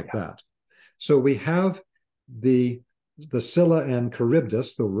something like that. So we have the Scylla and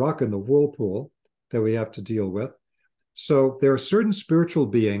Charybdis, the rock and the whirlpool that we have to deal with. So there are certain spiritual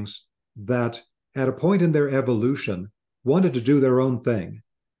beings that at a point in their evolution wanted to do their own thing.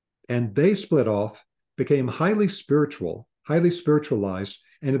 And they split off, became highly spiritual, highly spiritualized,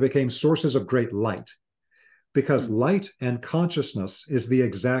 and they became sources of great light. Because light and consciousness is the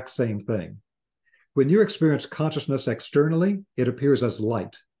exact same thing. When you experience consciousness externally, it appears as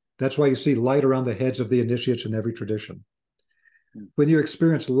light. That's why you see light around the heads of the initiates in every tradition. When you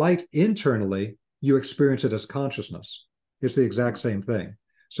experience light internally, you experience it as consciousness. It's the exact same thing.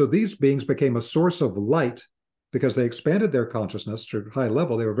 So these beings became a source of light because they expanded their consciousness to a high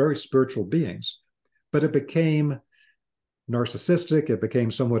level. They were very spiritual beings, but it became narcissistic. It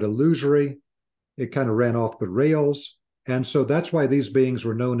became somewhat illusory. It kind of ran off the rails. And so that's why these beings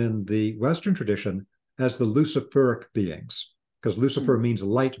were known in the Western tradition as the Luciferic beings, because Lucifer means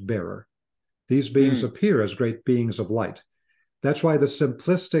light bearer. These beings appear as great beings of light. That's why the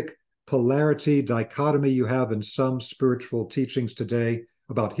simplistic polarity dichotomy you have in some spiritual teachings today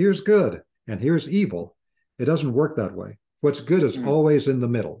about here's good and here's evil, it doesn't work that way. What's good is always in the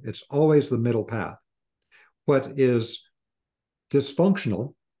middle. It's always the middle path. What is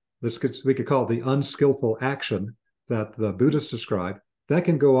dysfunctional, we could call it the unskillful action that the Buddhists describe, that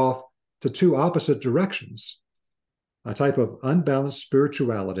can go off to two opposite directions. A type of unbalanced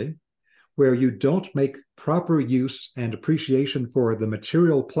spirituality where you don't make proper use and appreciation for the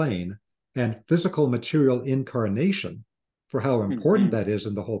material plane and physical material incarnation for how important Mm-hmm. that is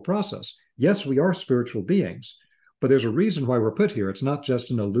in the whole process. Yes, we are spiritual beings, but there's a reason why we're put here. It's not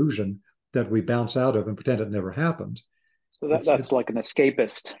just an illusion that we bounce out of and pretend it never happened. So that's It's like an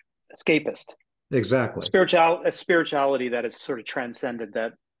escapist exactly. a spirituality that is sort of transcended,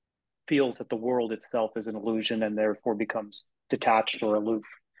 that feels that the world itself is an illusion and therefore becomes detached or aloof.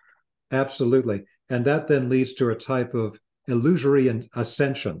 Absolutely. And that then leads to a type of illusory and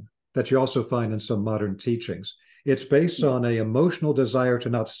ascension that you also find in some modern teachings. It's based Mm, on an emotional desire to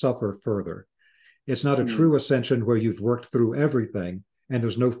not suffer further. It's not a mm, true ascension where you've worked through everything and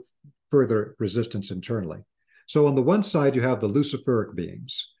there's no further resistance internally. So, on the one side, you have the Luciferic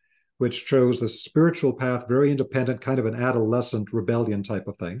beings, which chose the spiritual path, very independent, kind of an adolescent rebellion type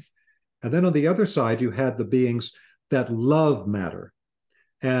of thing. And then on the other side, you had the beings that love matter,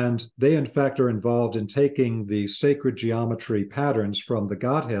 and they, in fact, are involved in taking the sacred geometry patterns from the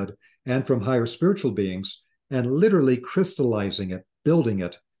Godhead and from higher spiritual beings and literally crystallizing it, building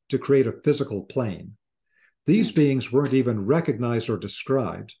it to create a physical plane. These mm. beings weren't even recognized or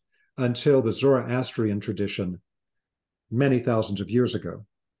described until the Zoroastrian tradition many thousands of years ago.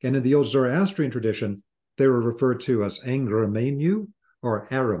 And in the old Zoroastrian tradition, they were referred to as Angramenu or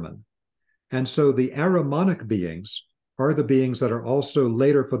Araman. And so the Aramonic beings are the beings that are also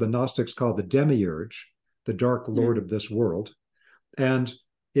later for the Gnostics called the demiurge, the dark lord Mm. of this world. And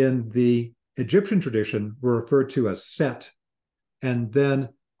in the Egyptian tradition, were referred to as Set. And then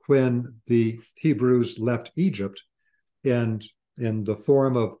when the Hebrews left Egypt, and in the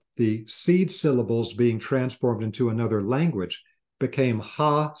form of the seed syllables being transformed into another language, became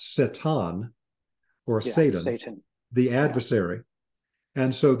Ha Satan, or Yeah, Satan, Satan. the Yeah. adversary.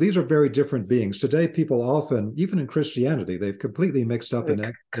 And so these are very different beings. Today, people often, even in Christianity, they've completely mixed up an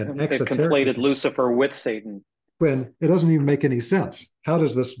They've exoteric conflated Christian Lucifer with Satan. when it doesn't even make any sense. How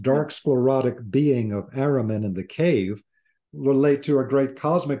does this Yeah. dark sclerotic being of Araman in the cave relate to a great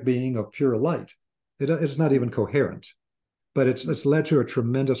cosmic being of pure light? It's not even Mm, coherent. But mm, it's led to a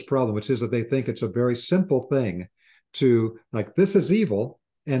tremendous problem, which is that they think it's a very simple thing to like this is evil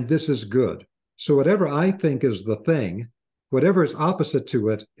and this is good. So whatever I think is the thing, whatever is opposite to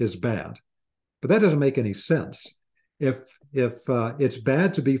it is bad. But that doesn't make any sense. If it's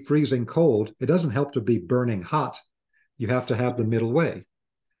bad to be freezing cold, it doesn't help to be burning hot. You have to have the middle way.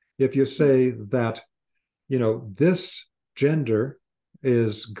 If you mm, say that this gender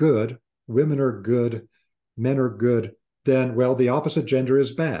is good, women are good, men are good, then well, the opposite gender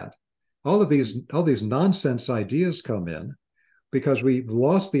is bad. All these nonsense ideas come in because we've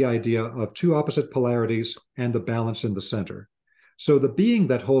lost the idea of two opposite polarities and the balance in the center. So the being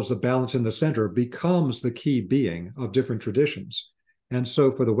that holds the balance in the center becomes the key being of different traditions. And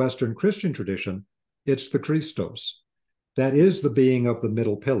so for the Western Christian tradition, it's the Christos. That is the being of the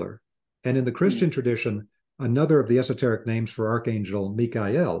middle pillar. And in the mm, Christian tradition, another of the esoteric names for Archangel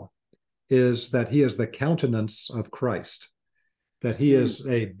Michael is that he is the countenance of Christ, that he mm, is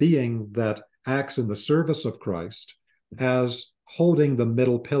a being that acts in the service of Christ as holding the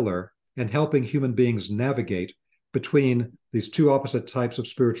middle pillar and helping human beings navigate between these two opposite types of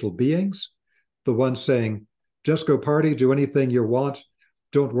spiritual beings. The one saying, just go party, do anything you want.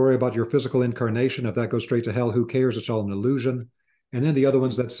 Don't worry about your physical incarnation. If that goes straight to hell, who cares? It's all an illusion. And then the other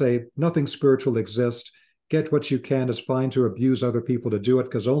ones mm, that say, nothing spiritual exists. Get what you can. It's fine to abuse other people to do it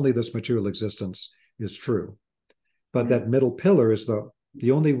because only this material existence is true. But mm. that middle pillar is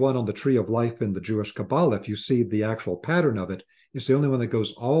the only one on the tree of life in the Jewish Kabbalah. If you see the actual pattern of it, it's the only one that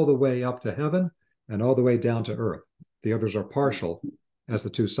goes all the way up to heaven and all the way down to earth. The others are partial as the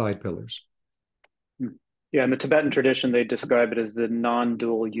two side pillars. Mm. Yeah, in the Tibetan tradition, they describe it as the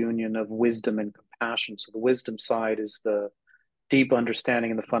non-dual union of wisdom and compassion. So the wisdom side is the deep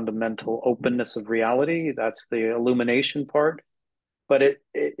understanding and the fundamental openness of reality. That's the illumination part. But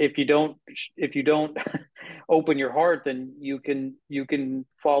if you don't open your heart, then you can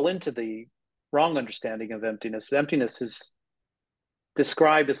fall into the wrong understanding of emptiness. Emptiness is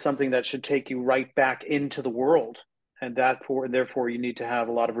described as something that should take you right back into the world, and therefore you need to have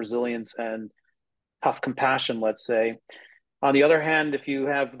a lot of resilience and tough compassion, let's say. On the other hand, if you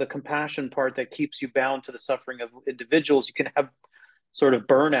have the compassion part that keeps you bound to the suffering of individuals, you can have sort of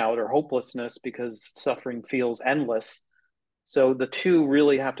burnout or hopelessness because suffering feels endless. So the two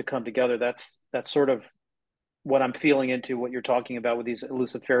really have to come together. That's sort of what I'm feeling into what you're talking about with these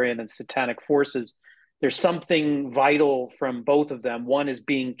Luciferian and satanic forces. There's something vital from both of them. One is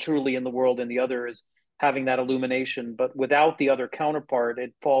being truly in the world, and the other is having that illumination. But without the other counterpart,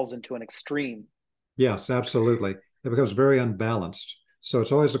 it falls into an extreme. Yes, absolutely. It becomes very unbalanced. So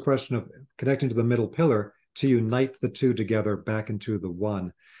it's always a question of connecting to the middle pillar to unite the two together back into the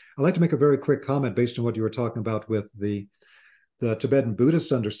one. I'd like to make a very quick comment based on what you were talking about with the Tibetan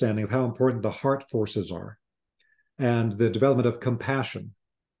Buddhist understanding of how important the heart forces are and the development of compassion.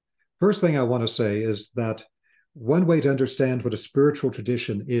 First thing I want to say is that one way to understand what a spiritual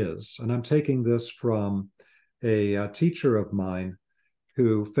tradition is, and I'm taking this from a teacher of mine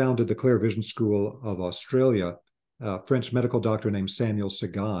who founded the Clear Vision School of Australia, a French medical doctor named Samuel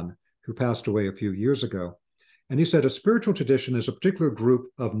Sagan, who passed away a few years ago. And he said a spiritual tradition is a particular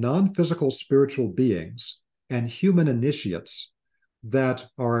group of non-physical spiritual beings and human initiates that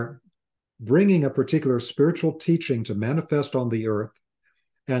are bringing a particular spiritual teaching to manifest on the earth,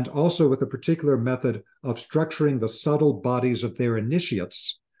 and also with a particular method of structuring the subtle bodies of their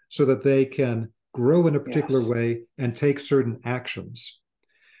initiates so that they can grow in a particular Yes. way and take certain actions.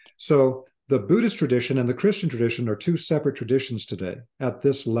 So the Buddhist tradition and the Christian tradition are two separate traditions today at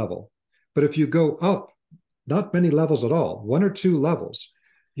this level. But if you go up, not many levels at all, one or two levels,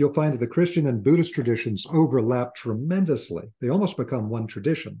 you'll find that the Christian and Buddhist traditions overlap tremendously. They almost become one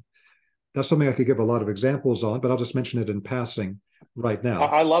tradition. That's something I could give a lot of examples on, but I'll just mention it in passing right now.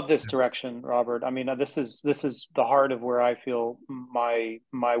 I love this direction, Robert. I mean, this is the heart of where I feel my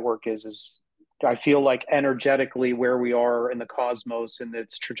work is I feel like energetically where we are in the cosmos and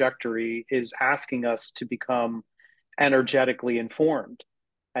its trajectory is asking us to become energetically informed.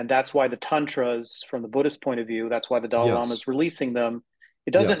 And that's why the tantras, from the Buddhist point of view, that's why the Dalai Lama Yes, is releasing them.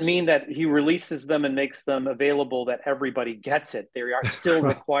 It doesn't yes, mean that he releases them and makes them available that everybody gets it. They are still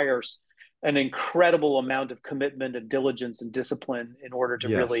right. requires an incredible amount of commitment and diligence and discipline Yes,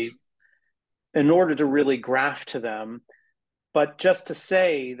 in order to really graft to them. But just to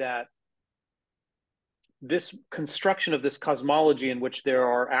say that this construction of this cosmology in which there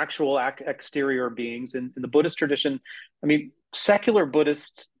are actual exterior beings in the Buddhist tradition, I mean, secular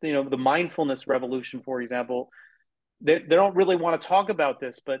Buddhists, the mindfulness revolution, for example, they don't really want to talk about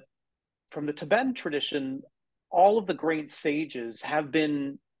this, but from the Tibetan tradition, all of the great sages have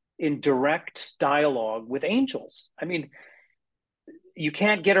been in direct dialogue with angels. I mean, you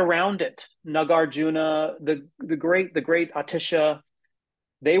can't get around it. Nagarjuna, the great Atisha,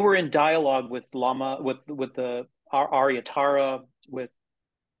 they were in dialogue with Lama, with the Aryatara, with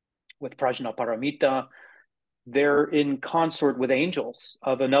Prajnaparamita. They're in consort with angels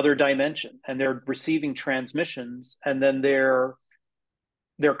of another dimension, and they're receiving transmissions, and then their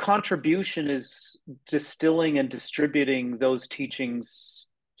contribution is distilling and distributing those teachings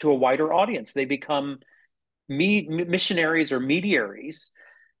to a wider audience. They become missionaries or mediaries.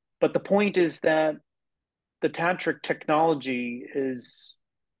 But the point is that the tantric technology is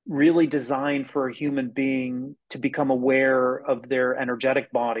really designed for a human being to become aware of their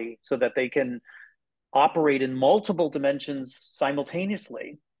energetic body so that they can operate in multiple dimensions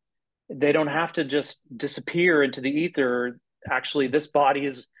simultaneously. They don't have to just disappear into the ether. Actually, this body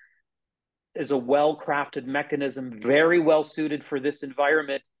is a well-crafted mechanism, very well suited for this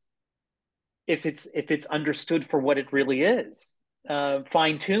environment if it's understood for what it really is,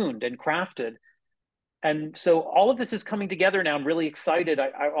 fine-tuned and crafted. And so all of this is coming together now. I'm really excited.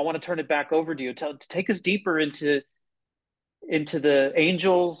 I want to turn it back over to you to take us deeper into the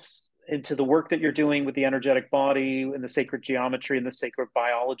angels, into the work that you're doing with the energetic body and the sacred geometry and the sacred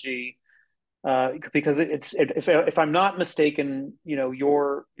biology. Because if I'm not mistaken,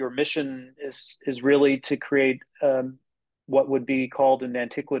 your mission is really to create what would be called in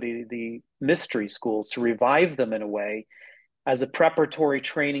antiquity the mystery schools, to revive them in a way as a preparatory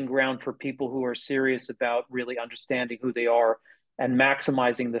training ground for people who are serious about really understanding who they are and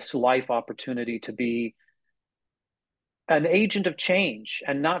maximizing this life opportunity to be an agent of change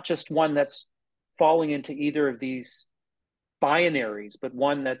and not just one that's falling into either of these binaries, but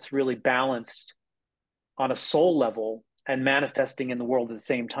one that's really balanced on a soul level and manifesting in the world at the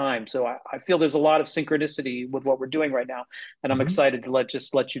same time. So I feel there's a lot of synchronicity with what we're doing right now, and I'm Mhm. excited to let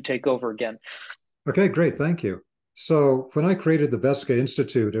you take over again. Okay, great. Thank you. So when I created the Vesca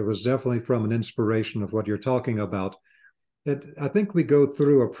Institute, it was definitely from an inspiration of what you're talking about. I think we go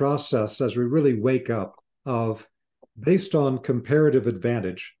through a process as we really wake up of based on comparative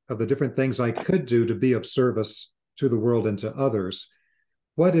advantage of the different things I could do to be of service to the world and to others.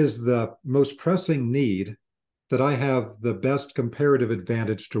 What is the most pressing need that I have the best comparative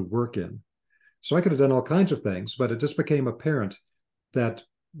advantage to work in? So I could have done all kinds of things, but it just became apparent that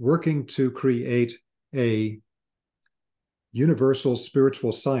working to create a universal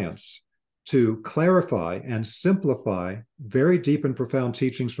spiritual science to clarify and simplify very deep and profound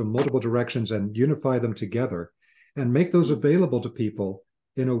teachings from multiple directions and unify them together and make those available to people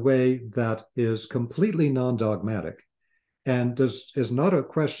in a way that is completely non-dogmatic and is not a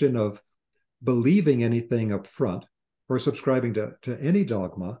question of believing anything up front or subscribing to any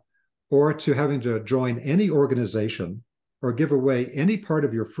dogma or to having to join any organization or give away any part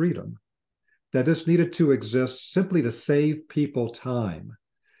of your freedom, that this needed to exist simply to save people time,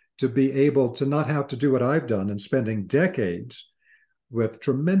 to be able to not have to do what I've done and spending decades with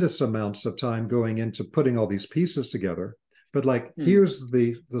tremendous amounts of time going into putting all these pieces together. But like, here's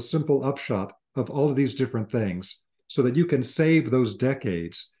the simple upshot of all of these different things so that you can save those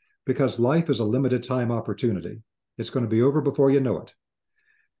decades, because life is a limited time opportunity. It's going to be over before you know it.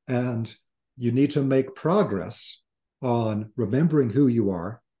 And you need to make progress on remembering who you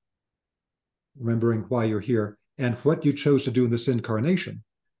are, remembering why you're here, and what you chose to do in this incarnation.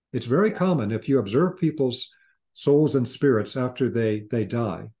 It's very common, if you observe people's souls and spirits after they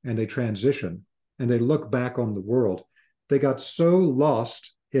die and they transition and they look back on the world, they got so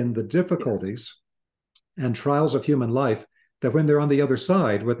lost in the difficulties and trials of human life that when they're on the other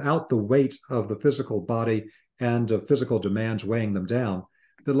side, without the weight of the physical body and of physical demands weighing them down,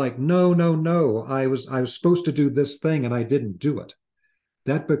 they're like, no, no, no, I was supposed to do this thing and I didn't do it.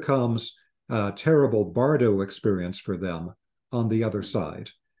 That becomes a terrible bardo experience for them on the other side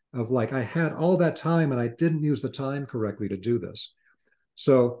of like, I had all that time and I didn't use the time correctly to do this.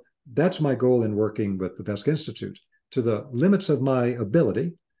 So that's my goal in working with the Vesk Institute, to the limits of my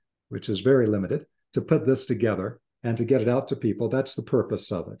ability, which is very limited, to put this together and to get it out to people. That's the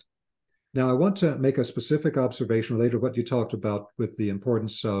purpose of it. Now, I want to make a specific observation related to what you talked about with the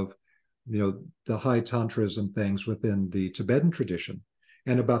importance of, the high tantras and things within the Tibetan tradition,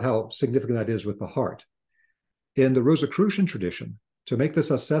 and about how significant that is with the heart. In the Rosicrucian tradition, to make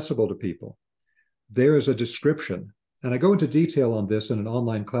this accessible to people, there is a description, and I go into detail on this in an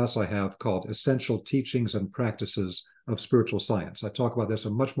online class I have called Essential Teachings and Practices of Spiritual Science. I talk about this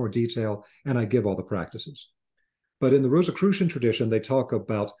in much more detail, and I give all the practices. But in the Rosicrucian tradition, they talk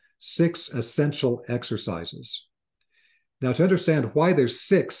about 6 essential exercises. Now, to understand why there's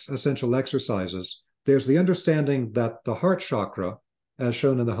 6 essential exercises, there's the understanding that the heart chakra, as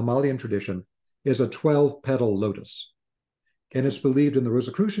shown in the Himalayan tradition, is a 12-petal lotus. And it's believed in the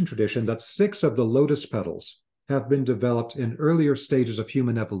Rosicrucian tradition that 6 of the lotus petals have been developed in earlier stages of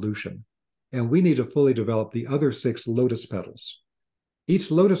human evolution. And we need to fully develop the other 6 lotus petals. Each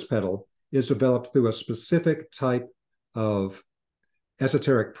lotus petal is developed through a specific type of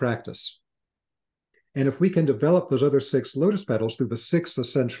esoteric practice. And if we can develop those other 6 lotus petals through the 6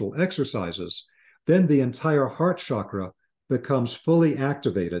 essential exercises, then the entire heart chakra becomes fully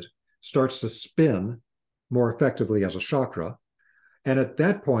activated, starts to spin more effectively as a chakra. And at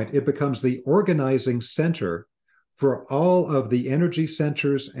that point, it becomes the organizing center for all of the energy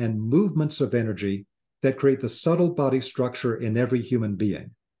centers and movements of energy that create the subtle body structure in every human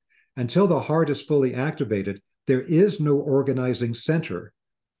being. Until the heart is fully activated, there is no organizing center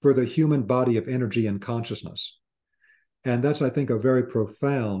for the human body of energy and consciousness. And that's, I think, a very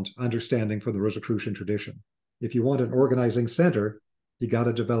profound understanding for the Rosicrucian tradition. If you want an organizing center, you got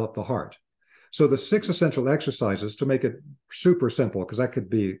to develop the heart. So the 6 essential exercises, to make it super simple, because that could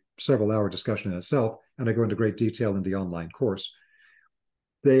be several-hour discussion in itself, and I go into great detail in the online course,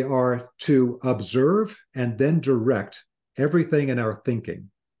 they are to observe and then direct everything in our thinking.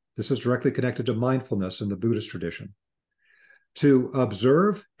 This is directly connected to mindfulness in the Buddhist tradition. To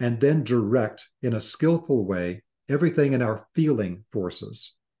observe and then direct in a skillful way everything in our feeling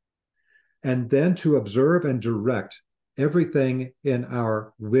forces. And then to observe and direct everything in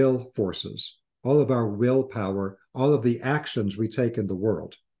our will forces, all of our willpower, all of the actions we take in the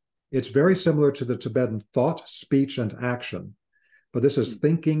world. It's very similar to the Tibetan thought, speech, and action, but this is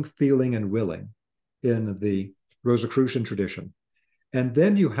thinking, feeling, and willing in the Rosicrucian tradition. And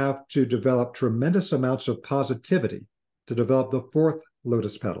then you have to develop tremendous amounts of positivity to develop the 4th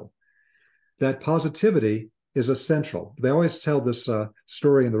lotus petal. That positivity is essential. They always tell this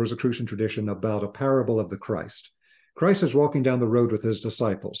story in the Rosicrucian tradition about a parable of the Christ. Christ is walking down the road with his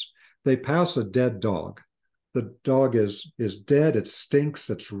disciples. They pass a dead dog. The dog is dead. It stinks.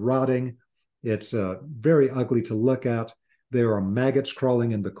 It's rotting. It's very ugly to look at. There are maggots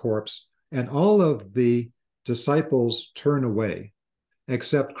crawling in the corpse. And all of the disciples turn away,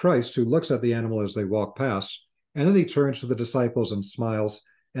 except Christ, who looks at the animal as they walk past. And then he turns to the disciples and smiles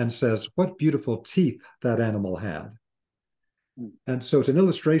and says, "What beautiful teeth that animal had." And so it's an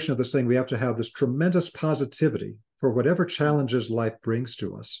illustration of this thing. We have to have this tremendous positivity for whatever challenges life brings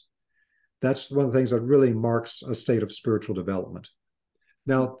to us. That's one of the things that really marks a state of spiritual development.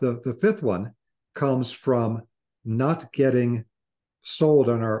 Now, the 5th one comes from not getting sold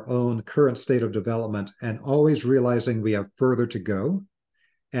on our own current state of development and always realizing we have further to go,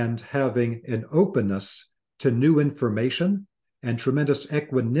 and having an openness to new information and tremendous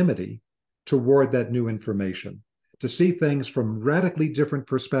equanimity toward that new information, to see things from radically different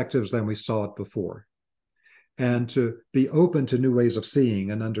perspectives than we saw it before, and to be open to new ways of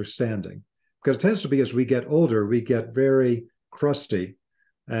seeing and understanding. Because it tends to be as we get older, we get very crusty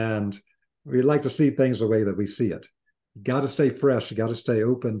and we like to see things the way that we see it. You got to stay fresh, you got to stay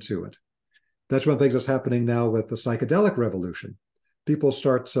open to it. That's one of the things that's happening now with the psychedelic revolution. People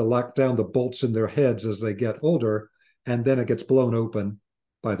start to lock down the bolts in their heads as they get older, and then it gets blown open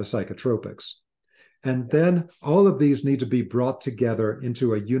by the psychotropics. And then all of these need to be brought together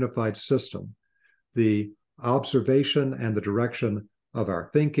into a unified system. The observation and the direction of our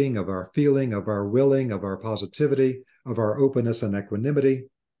thinking, of our feeling, of our willing, of our positivity, of our openness and equanimity.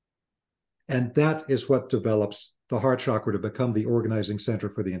 And that is what develops the heart chakra to become the organizing center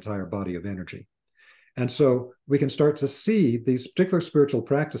for the entire body of energy. And so we can start to see these particular spiritual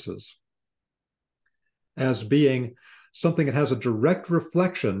practices as being something that has a direct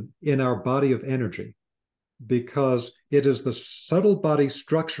reflection in our body of energy, because it is the subtle body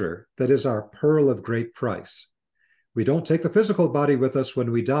structure that is our pearl of great price. We don't take the physical body with us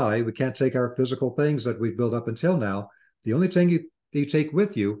when we die. We can't take our physical things that we've built up until now. The only thing you take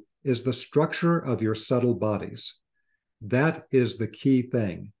with you is the structure of your subtle bodies. That is the key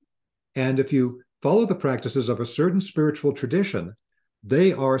thing. And if you follow the practices of a certain spiritual tradition,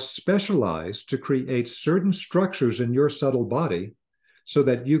 they are specialized to create certain structures in your subtle body so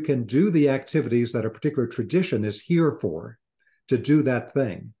that you can do the activities that a particular tradition is here for, to do that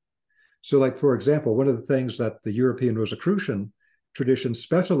thing. So, like, for example, one of the things that the European Rosicrucian tradition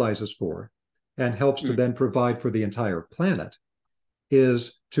specializes for and helps to then provide for the entire planet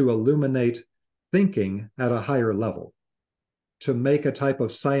is to illuminate thinking at a higher level, to make a type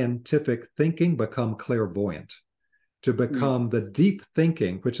of scientific thinking become clairvoyant, to become the deep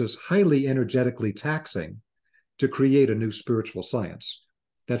thinking, which is highly energetically taxing, to create a new spiritual science.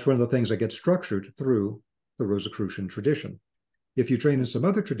 That's one of the things that gets structured through the Rosicrucian tradition. If you train in some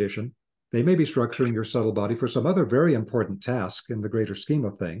other tradition, they may be structuring your subtle body for some other very important task in the greater scheme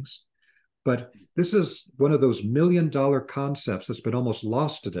of things. But this is one of those $1,000,000 concepts that's been almost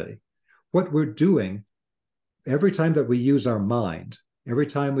lost today. What we're doing every time that we use our mind, every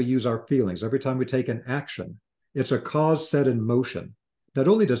time we use our feelings, every time we take an action, it's a cause set in motion. Not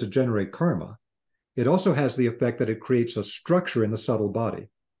only does it generate karma, it also has the effect that it creates a structure in the subtle body.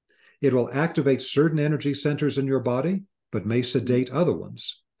 It will activate certain energy centers in your body, but may sedate other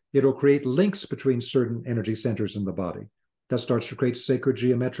ones. It will create links between certain energy centers in the body. That starts to create sacred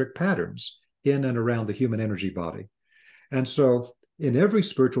geometric patterns in and around the human energy body. And so in every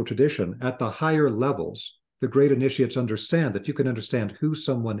spiritual tradition, at the higher levels, the great initiates understand that you can understand who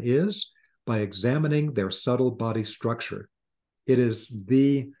someone is by examining their subtle body structure. It is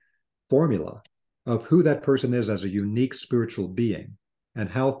the formula of who that person is as a unique spiritual being and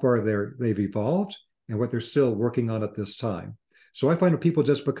how far they've evolved and what they're still working on at this time. So I find when people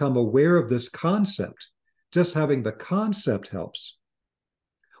just become aware of this concept, just having the concept helps.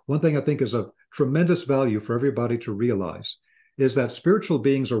 One thing I think is of tremendous value for everybody to realize is that spiritual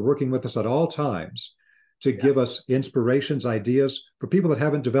beings are working with us at all times to give us inspirations, ideas. For people that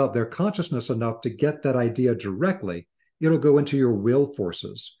haven't developed their consciousness enough to get that idea directly, it'll go into your will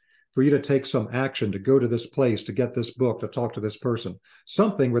forces for you to take some action, to go to this place, to get this book, to talk to this person,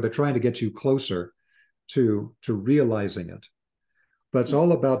 something where they're trying to get you closer to realizing it. But it's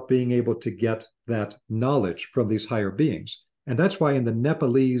all about being able to get that knowledge from these higher beings. And that's why in the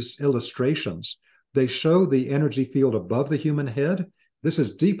Nepalese illustrations, they show the energy field above the human head. This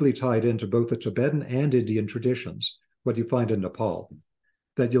is deeply tied into both the Tibetan and Indian traditions, what you find in Nepal,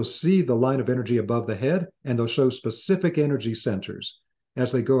 that you'll see the line of energy above the head, and they'll show specific energy centers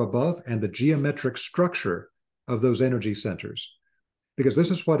as they go above and the geometric structure of those energy centers. Because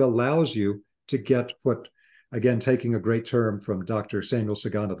this is what allows you to get what, again, taking a great term from Dr. Samuel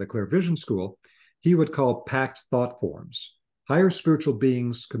Sagan at the Clear Vision School, he would call packed thought forms. Higher spiritual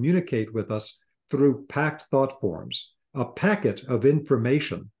beings communicate with us through packed thought forms, a packet of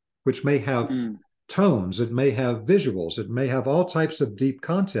information, which may have tones, it may have visuals, it may have all types of deep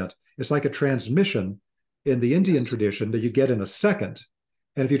content. It's like a transmission in the Indian tradition that you get in a second.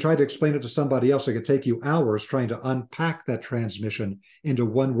 And if you try to explain it to somebody else, it could take you hours trying to unpack that transmission into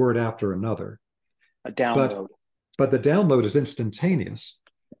one word after another. A download. But the download is instantaneous.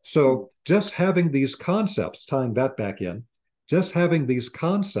 So just having these concepts, tying that back in, just having these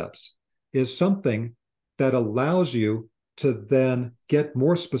concepts is something that allows you to then get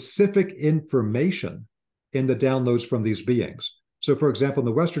more specific information in the downloads from these beings. So, for example, in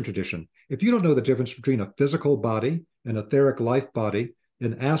the Western tradition, if you don't know the difference between a physical body, an etheric life body,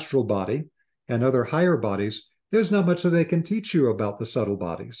 an astral body, and other higher bodies, there's not much that they can teach you about the subtle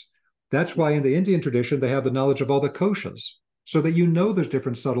bodies. That's why in the Indian tradition, they have the knowledge of all the koshas, so that you know there's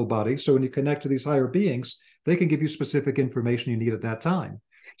different subtle bodies. So when you connect to these higher beings, they can give you specific information you need at that time.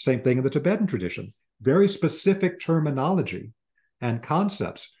 Same thing in the Tibetan tradition, very specific terminology and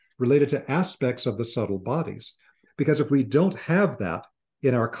concepts related to aspects of the subtle bodies. Because if we don't have that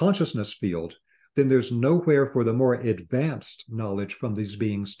in our consciousness field, then there's nowhere for the more advanced knowledge from these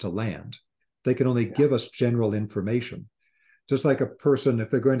beings to land. They can only Yeah. give us general information. Just like a person, if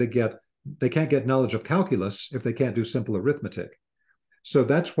they're going to get, they can't get knowledge of calculus if they can't do simple arithmetic. So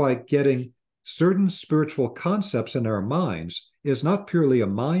that's why getting certain spiritual concepts in our minds is not purely a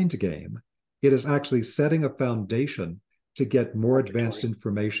mind game. It is actually setting a foundation to get more advanced Laboratory.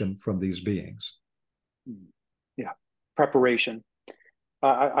 information from these beings. Yeah. Preparation.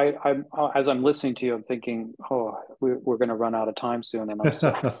 As I'm listening to you, I'm thinking, oh, we're going to run out of time soon, and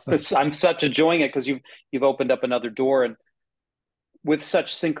I'm such enjoying it because you've opened up another door, and with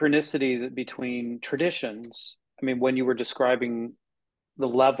such synchronicity between traditions. I mean, when you were describing the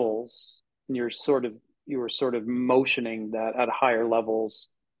levels, and you were sort of motioning that at higher levels,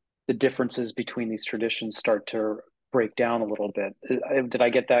 the differences between these traditions start to break down a little bit. Did I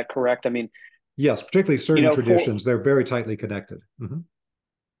get that correct? I mean, Yes, particularly you certain know, for traditions, they're very tightly connected.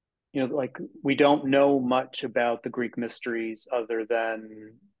 Mm-hmm. like we don't know much about the Greek mysteries other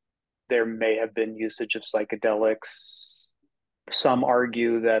than there may have been usage of psychedelics. Some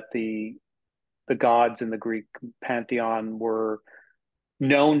argue that the gods in the Greek pantheon were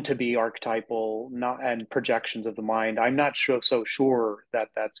known to be archetypal, not and projections of the mind. I'm not so sure that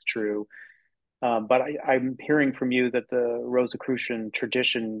that's true, but I'm hearing from you that the Rosicrucian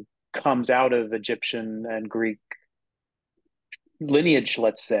tradition comes out of Egyptian and Greek lineage,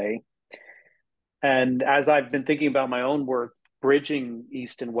 let's say. And as I've been thinking about my own work, bridging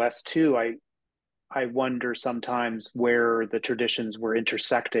East and West too, I wonder sometimes where the traditions were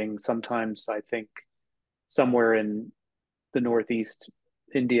intersecting. Sometimes I think somewhere in the Northeast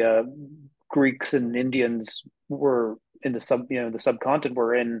India, Greeks and Indians were in the subcontinent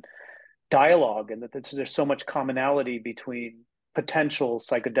were in dialogue, and that there's so much commonality between potential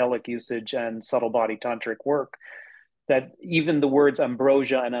psychedelic usage and subtle body tantric work that even the words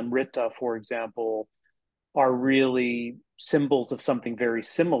ambrosia and amrita, for example, are really symbols of something very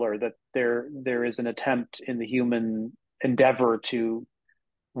similar. That there is an attempt in the human endeavor to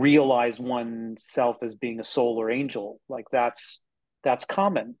realize oneself as being a soul or angel. Like that's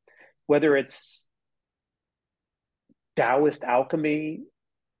common, whether it's Taoist alchemy,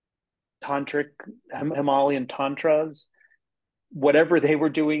 tantric Himalayan tantras, whatever they were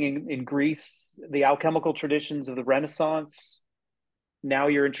doing in Greece, the alchemical traditions of the Renaissance. Now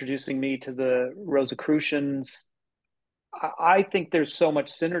you're introducing me to the Rosicrucians. I think there's so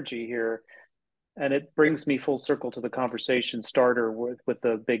much synergy here, and it brings me full circle to the conversation starter with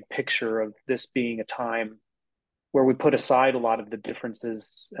the big picture of this being a time where we put aside a lot of the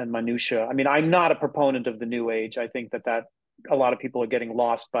differences and minutia. I mean, I'm not a proponent of the new age. I think that a lot of people are getting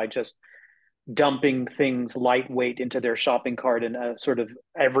lost by just dumping things lightweight into their shopping cart, and sort of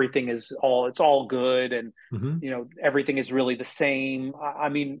everything is all it's all good, and Mm-hmm. everything is really the same. I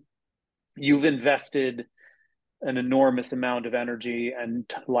mean, you've invested an enormous amount of energy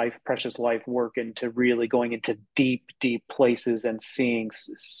and precious life work into really going into deep places and seeing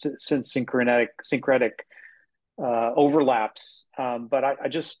syncretic overlaps. But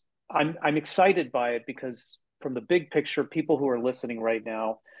I'm excited by it because from the big picture, people who are listening right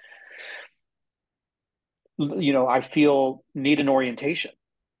now, I feel need an orientation.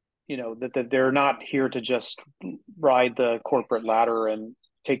 That they're not here to just ride the corporate ladder and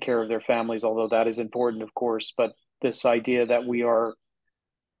take care of their families, although that is important, of course. But this idea that we are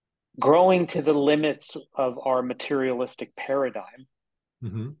growing to the limits of our materialistic paradigm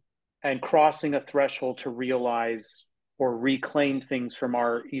Mm-hmm. and crossing a threshold to realize or reclaim things from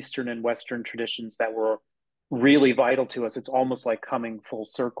our Eastern and Western traditions that were really vital to us. It's almost like coming full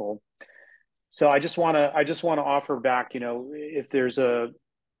circle. So I just want to offer back, if there's a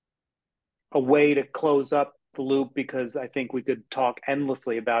way to close up the loop, because I think we could talk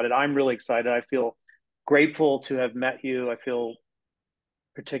endlessly about it. I'm really excited. I feel grateful to have met you. I feel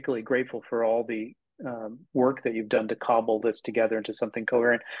particularly grateful for all the work that you've done to cobble this together into something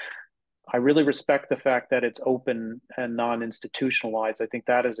coherent. I really respect the fact that it's open and non-institutionalized. I think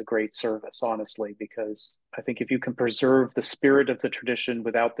that is a great service, honestly, because I think if you can preserve the spirit of the tradition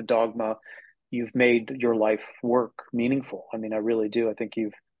without the dogma, you've made your life work meaningful. I mean, I really do. I think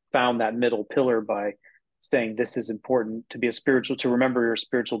you've found that middle pillar by saying this is important to be a spiritual, to remember your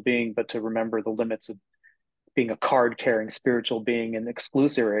spiritual being, but to remember the limits of being a card carrying spiritual being and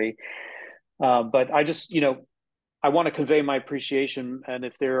exclusory. But I just, I want to convey my appreciation. And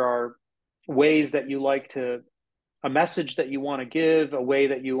if there are ways that you like to, a message that you want to give, a way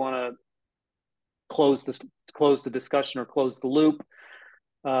that you want to close the discussion or close the loop,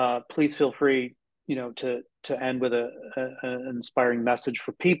 please feel free, to end with an inspiring message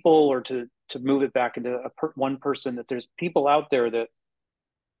for people, or to move it back into one person, that there's people out there that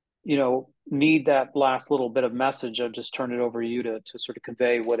need that last little bit of message. I'll just turn it over to you to sort of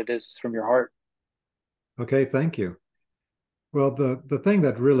convey what it is from your heart. Okay, thank you. Well, the thing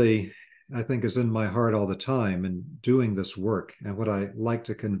that really I think is in my heart all the time in doing this work, and what I like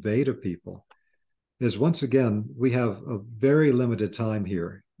to convey to people, is once again, we have a very limited time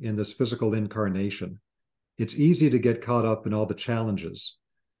here in this physical incarnation. It's easy to get caught up in all the challenges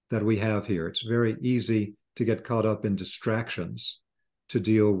that we have here. It's very easy to get caught up in distractions to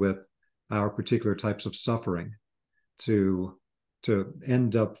deal with our particular types of suffering, to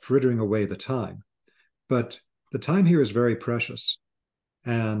end up frittering away the time. But the time here is very precious,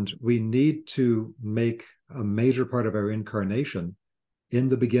 and we need to make a major part of our incarnation. In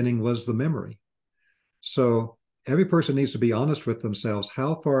the beginning was the memory. So every person needs to be honest with themselves.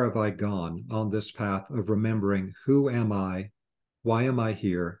 How far have I gone on this path of remembering who am I, why am I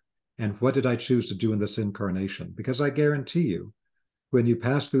here, and what did I choose to do in this incarnation? Because I guarantee you, when you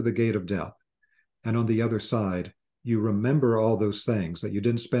pass through the gate of death and on the other side, you remember all those things that you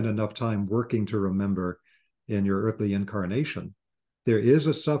didn't spend enough time working to remember in your earthly incarnation. There is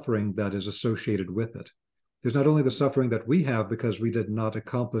a suffering that is associated with it. There's not only the suffering that we have because we did not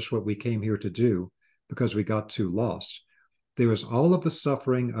accomplish what we came here to do, because we got too lost. There is all of the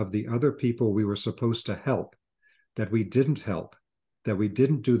suffering of the other people we were supposed to help, that we didn't help, that we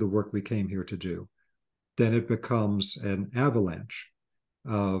didn't do the work we came here to do. Then it becomes an avalanche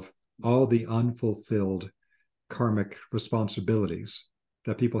of all the unfulfilled karmic responsibilities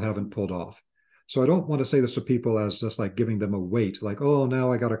that people haven't pulled off. So I don't want to say this to people as just like giving them a weight, like, oh,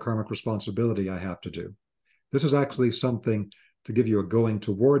 now I got a karmic responsibility I have to do. This is actually something to give you a going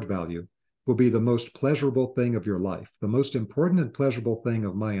toward value, will be the most pleasurable thing of your life, the most important and pleasurable thing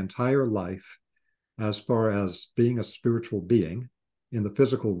of my entire life, as far as being a spiritual being in the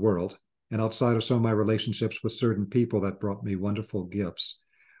physical world and outside of some of my relationships with certain people that brought me wonderful gifts,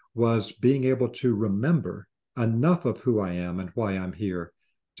 was being able to remember enough of who I am and why I'm here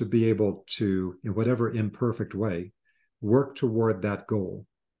to be able to, in whatever imperfect way, work toward that goal.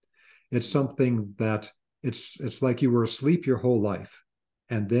 It's something that it's like you were asleep your whole life,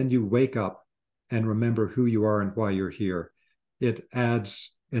 and then you wake up and remember who you are and why you're here. It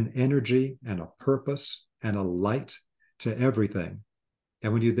adds an energy and a purpose and a light to everything.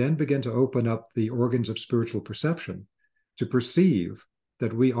 And when you then begin to open up the organs of spiritual perception to perceive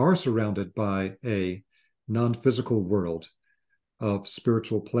that we are surrounded by a non-physical world of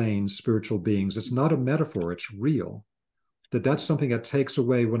spiritual planes, spiritual beings, it's not a metaphor, it's real. That's something that takes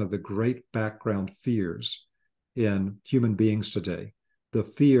away one of the great background fears in human beings today, the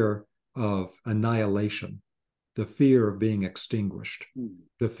fear of annihilation, the fear of being extinguished,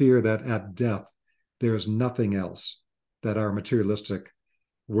 the fear that at death there is nothing else that our materialistic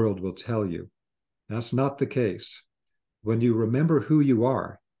world will tell you. That's not the case. When you remember who you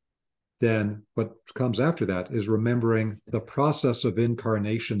are, then what comes after that is remembering the process of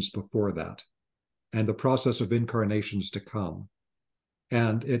incarnations before that and the process of incarnations to come.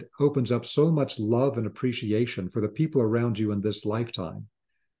 And it opens up so much love and appreciation for the people around you in this lifetime,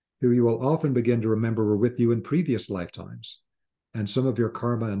 who you will often begin to remember were with you in previous lifetimes, and some of your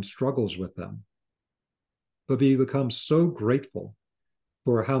karma and struggles with them. But you become so grateful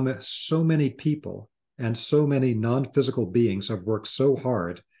for how so many people and so many non-physical beings have worked so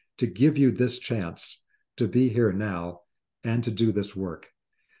hard to give you this chance to be here now and to do this work,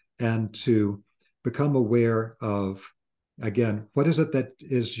 and to become aware of, again, what is it that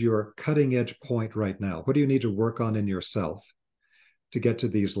is your cutting edge point right now? What do you need to work on in yourself to get to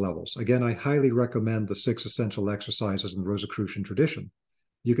these levels? Again, I highly recommend the 6 essential exercises in the Rosicrucian tradition.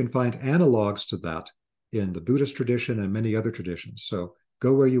 You can find analogs to that in the Buddhist tradition and many other traditions. So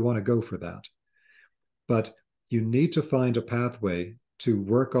go where you want to go for that. But you need to find a pathway to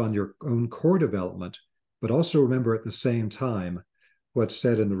work on your own core development, but also remember at the same time what's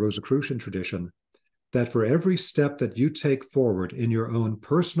said in the Rosicrucian tradition, that for every step that you take forward in your own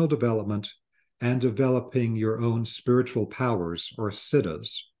personal development and developing your own spiritual powers or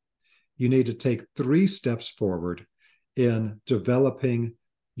siddhas, you need to take 3 steps forward in developing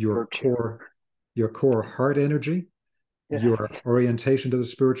your core heart energy, Yes. your orientation to the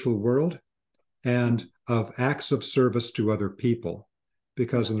spiritual world, and of acts of service to other people.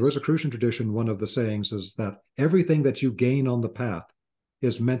 Because in the Rosicrucian tradition, one of the sayings is that everything that you gain on the path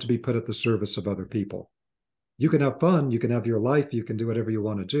is meant to be put at the service of other people. You can have fun, you can have your life, you can do whatever you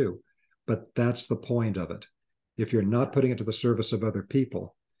want to do, but that's the point of it. If you're not putting it to the service of other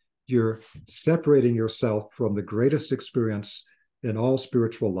people, you're separating yourself from the greatest experience in all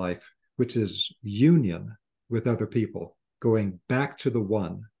spiritual life, which is union with other people, going back to the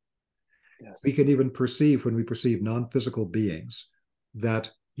one. Yes. We can even perceive, when we perceive non-physical beings,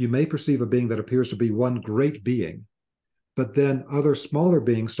 that you may perceive a being that appears to be one great being, but then other smaller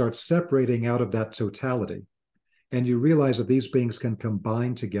beings start separating out of that totality. And you realize that these beings can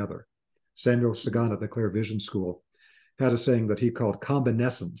combine together. Samuel Sagan at the Clear Vision School had a saying that he called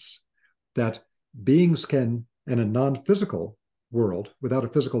combinescence, that beings can, in a non-physical world, without a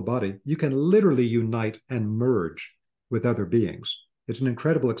physical body, you can literally unite and merge with other beings. It's an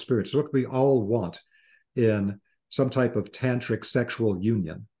incredible experience. It's what we all want in some type of tantric sexual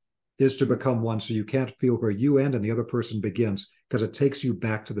union, is to become one, so you can't feel where you end and the other person begins, because it takes you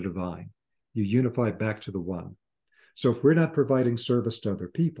back to the divine. You unify back to the one. So if we're not providing service to other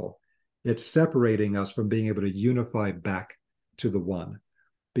people, it's separating us from being able to unify back to the one.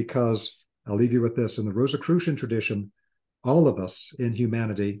 Because I'll leave you with this: in the Rosicrucian tradition, all of us in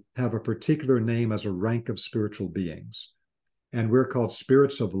humanity have a particular name as a rank of spiritual beings. And we're called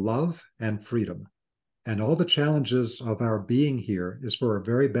spirits of love and freedom. And all the challenges of our being here is for a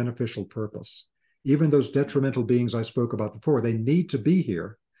very beneficial purpose. Even those detrimental beings I spoke about before, they need to be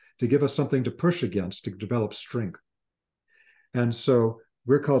here to give us something to push against, to develop strength. And so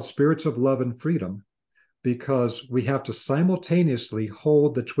we're called spirits of love and freedom because we have to simultaneously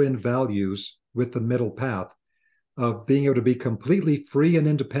hold the twin values with the middle path of being able to be completely free and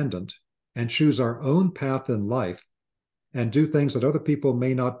independent and choose our own path in life and do things that other people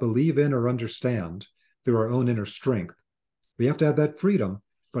may not believe in or understand through our own inner strength. We have to have that freedom,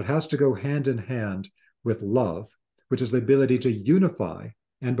 but it has to go hand in hand with love, which is the ability to unify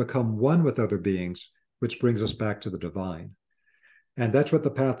and become one with other beings, which brings us back to the divine. And that's what the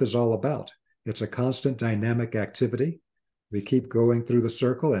path is all about. It's a constant dynamic activity. We keep going through the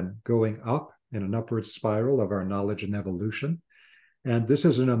circle and going up in an upward spiral of our knowledge and evolution. And this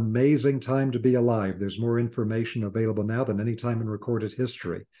is an amazing time to be alive. There's more information available now than any time in recorded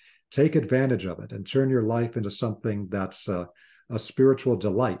history. Take advantage of it and turn your life into something that's a spiritual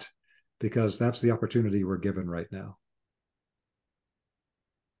delight, because that's the opportunity we're given right now.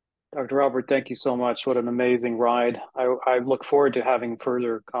 Dr. Robert, thank you so much. What an amazing ride. I look forward to having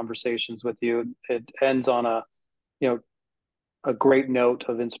further conversations with you. It ends on a great note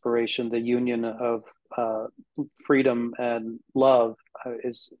of inspiration. The union of freedom and love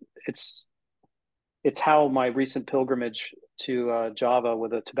it's how my recent pilgrimage to Java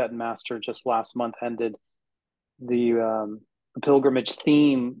with a Tibetan master just last month ended. The pilgrimage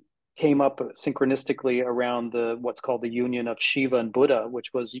theme came up synchronistically around what's called the union of Shiva and Buddha,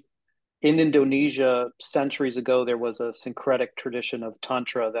 which was in Indonesia centuries ago. There was a syncretic tradition of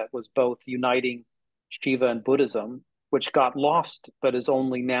Tantra that was both uniting Shiva and Buddhism, which got lost but is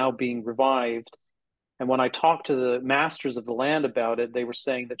only now being revived. And when I talked to the masters of the land about it, they were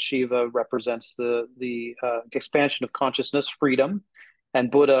saying that Shiva represents the expansion of consciousness, freedom,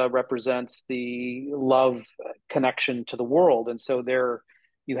 and Buddha represents the love connection to the world. And so there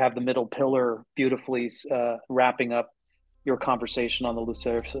you have the middle pillar beautifully wrapping up your conversation on the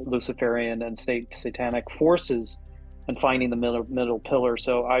Luciferian and satanic forces and finding the middle pillar.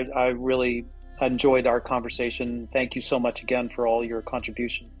 So I really enjoyed our conversation. Thank you so much again for all your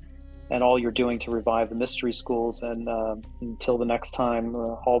contribution and all you're doing to revive the mystery schools. And until the next time,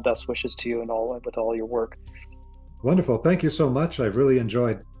 all best wishes to you and with all your work. Wonderful. Thank you so much. I've really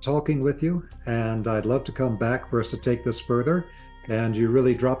enjoyed talking with you, and I'd love to come back for us to take this further. And you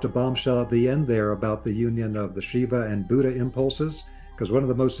really dropped a bombshell at the end there about the union of the Shiva and Buddha impulses, because one of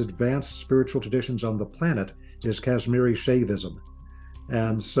the most advanced spiritual traditions on the planet is Kashmiri Shaivism.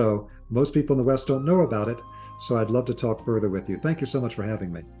 And so most people in the West don't know about it. So I'd love to talk further with you. Thank you so much for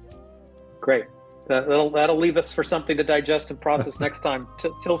having me. Great. That'll leave us for something to digest and process next time.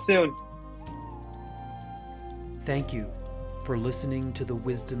 Till soon. Thank you for listening to the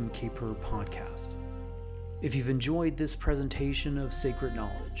Wisdom Keeper podcast. If you've enjoyed this presentation of sacred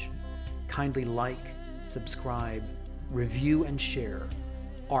knowledge, kindly like, subscribe, review, and share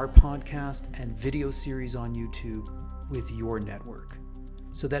our podcast and video series on YouTube with your network,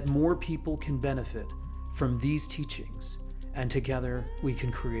 so that more people can benefit from these teachings, and together we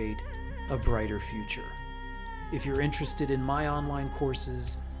can create a brighter future. If you're interested in my online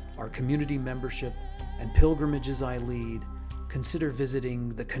courses, our community membership, and pilgrimages I lead, consider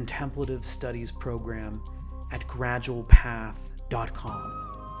visiting the Contemplative Studies program at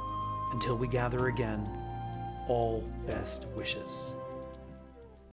gradualpath.com. Until we gather again, all best wishes.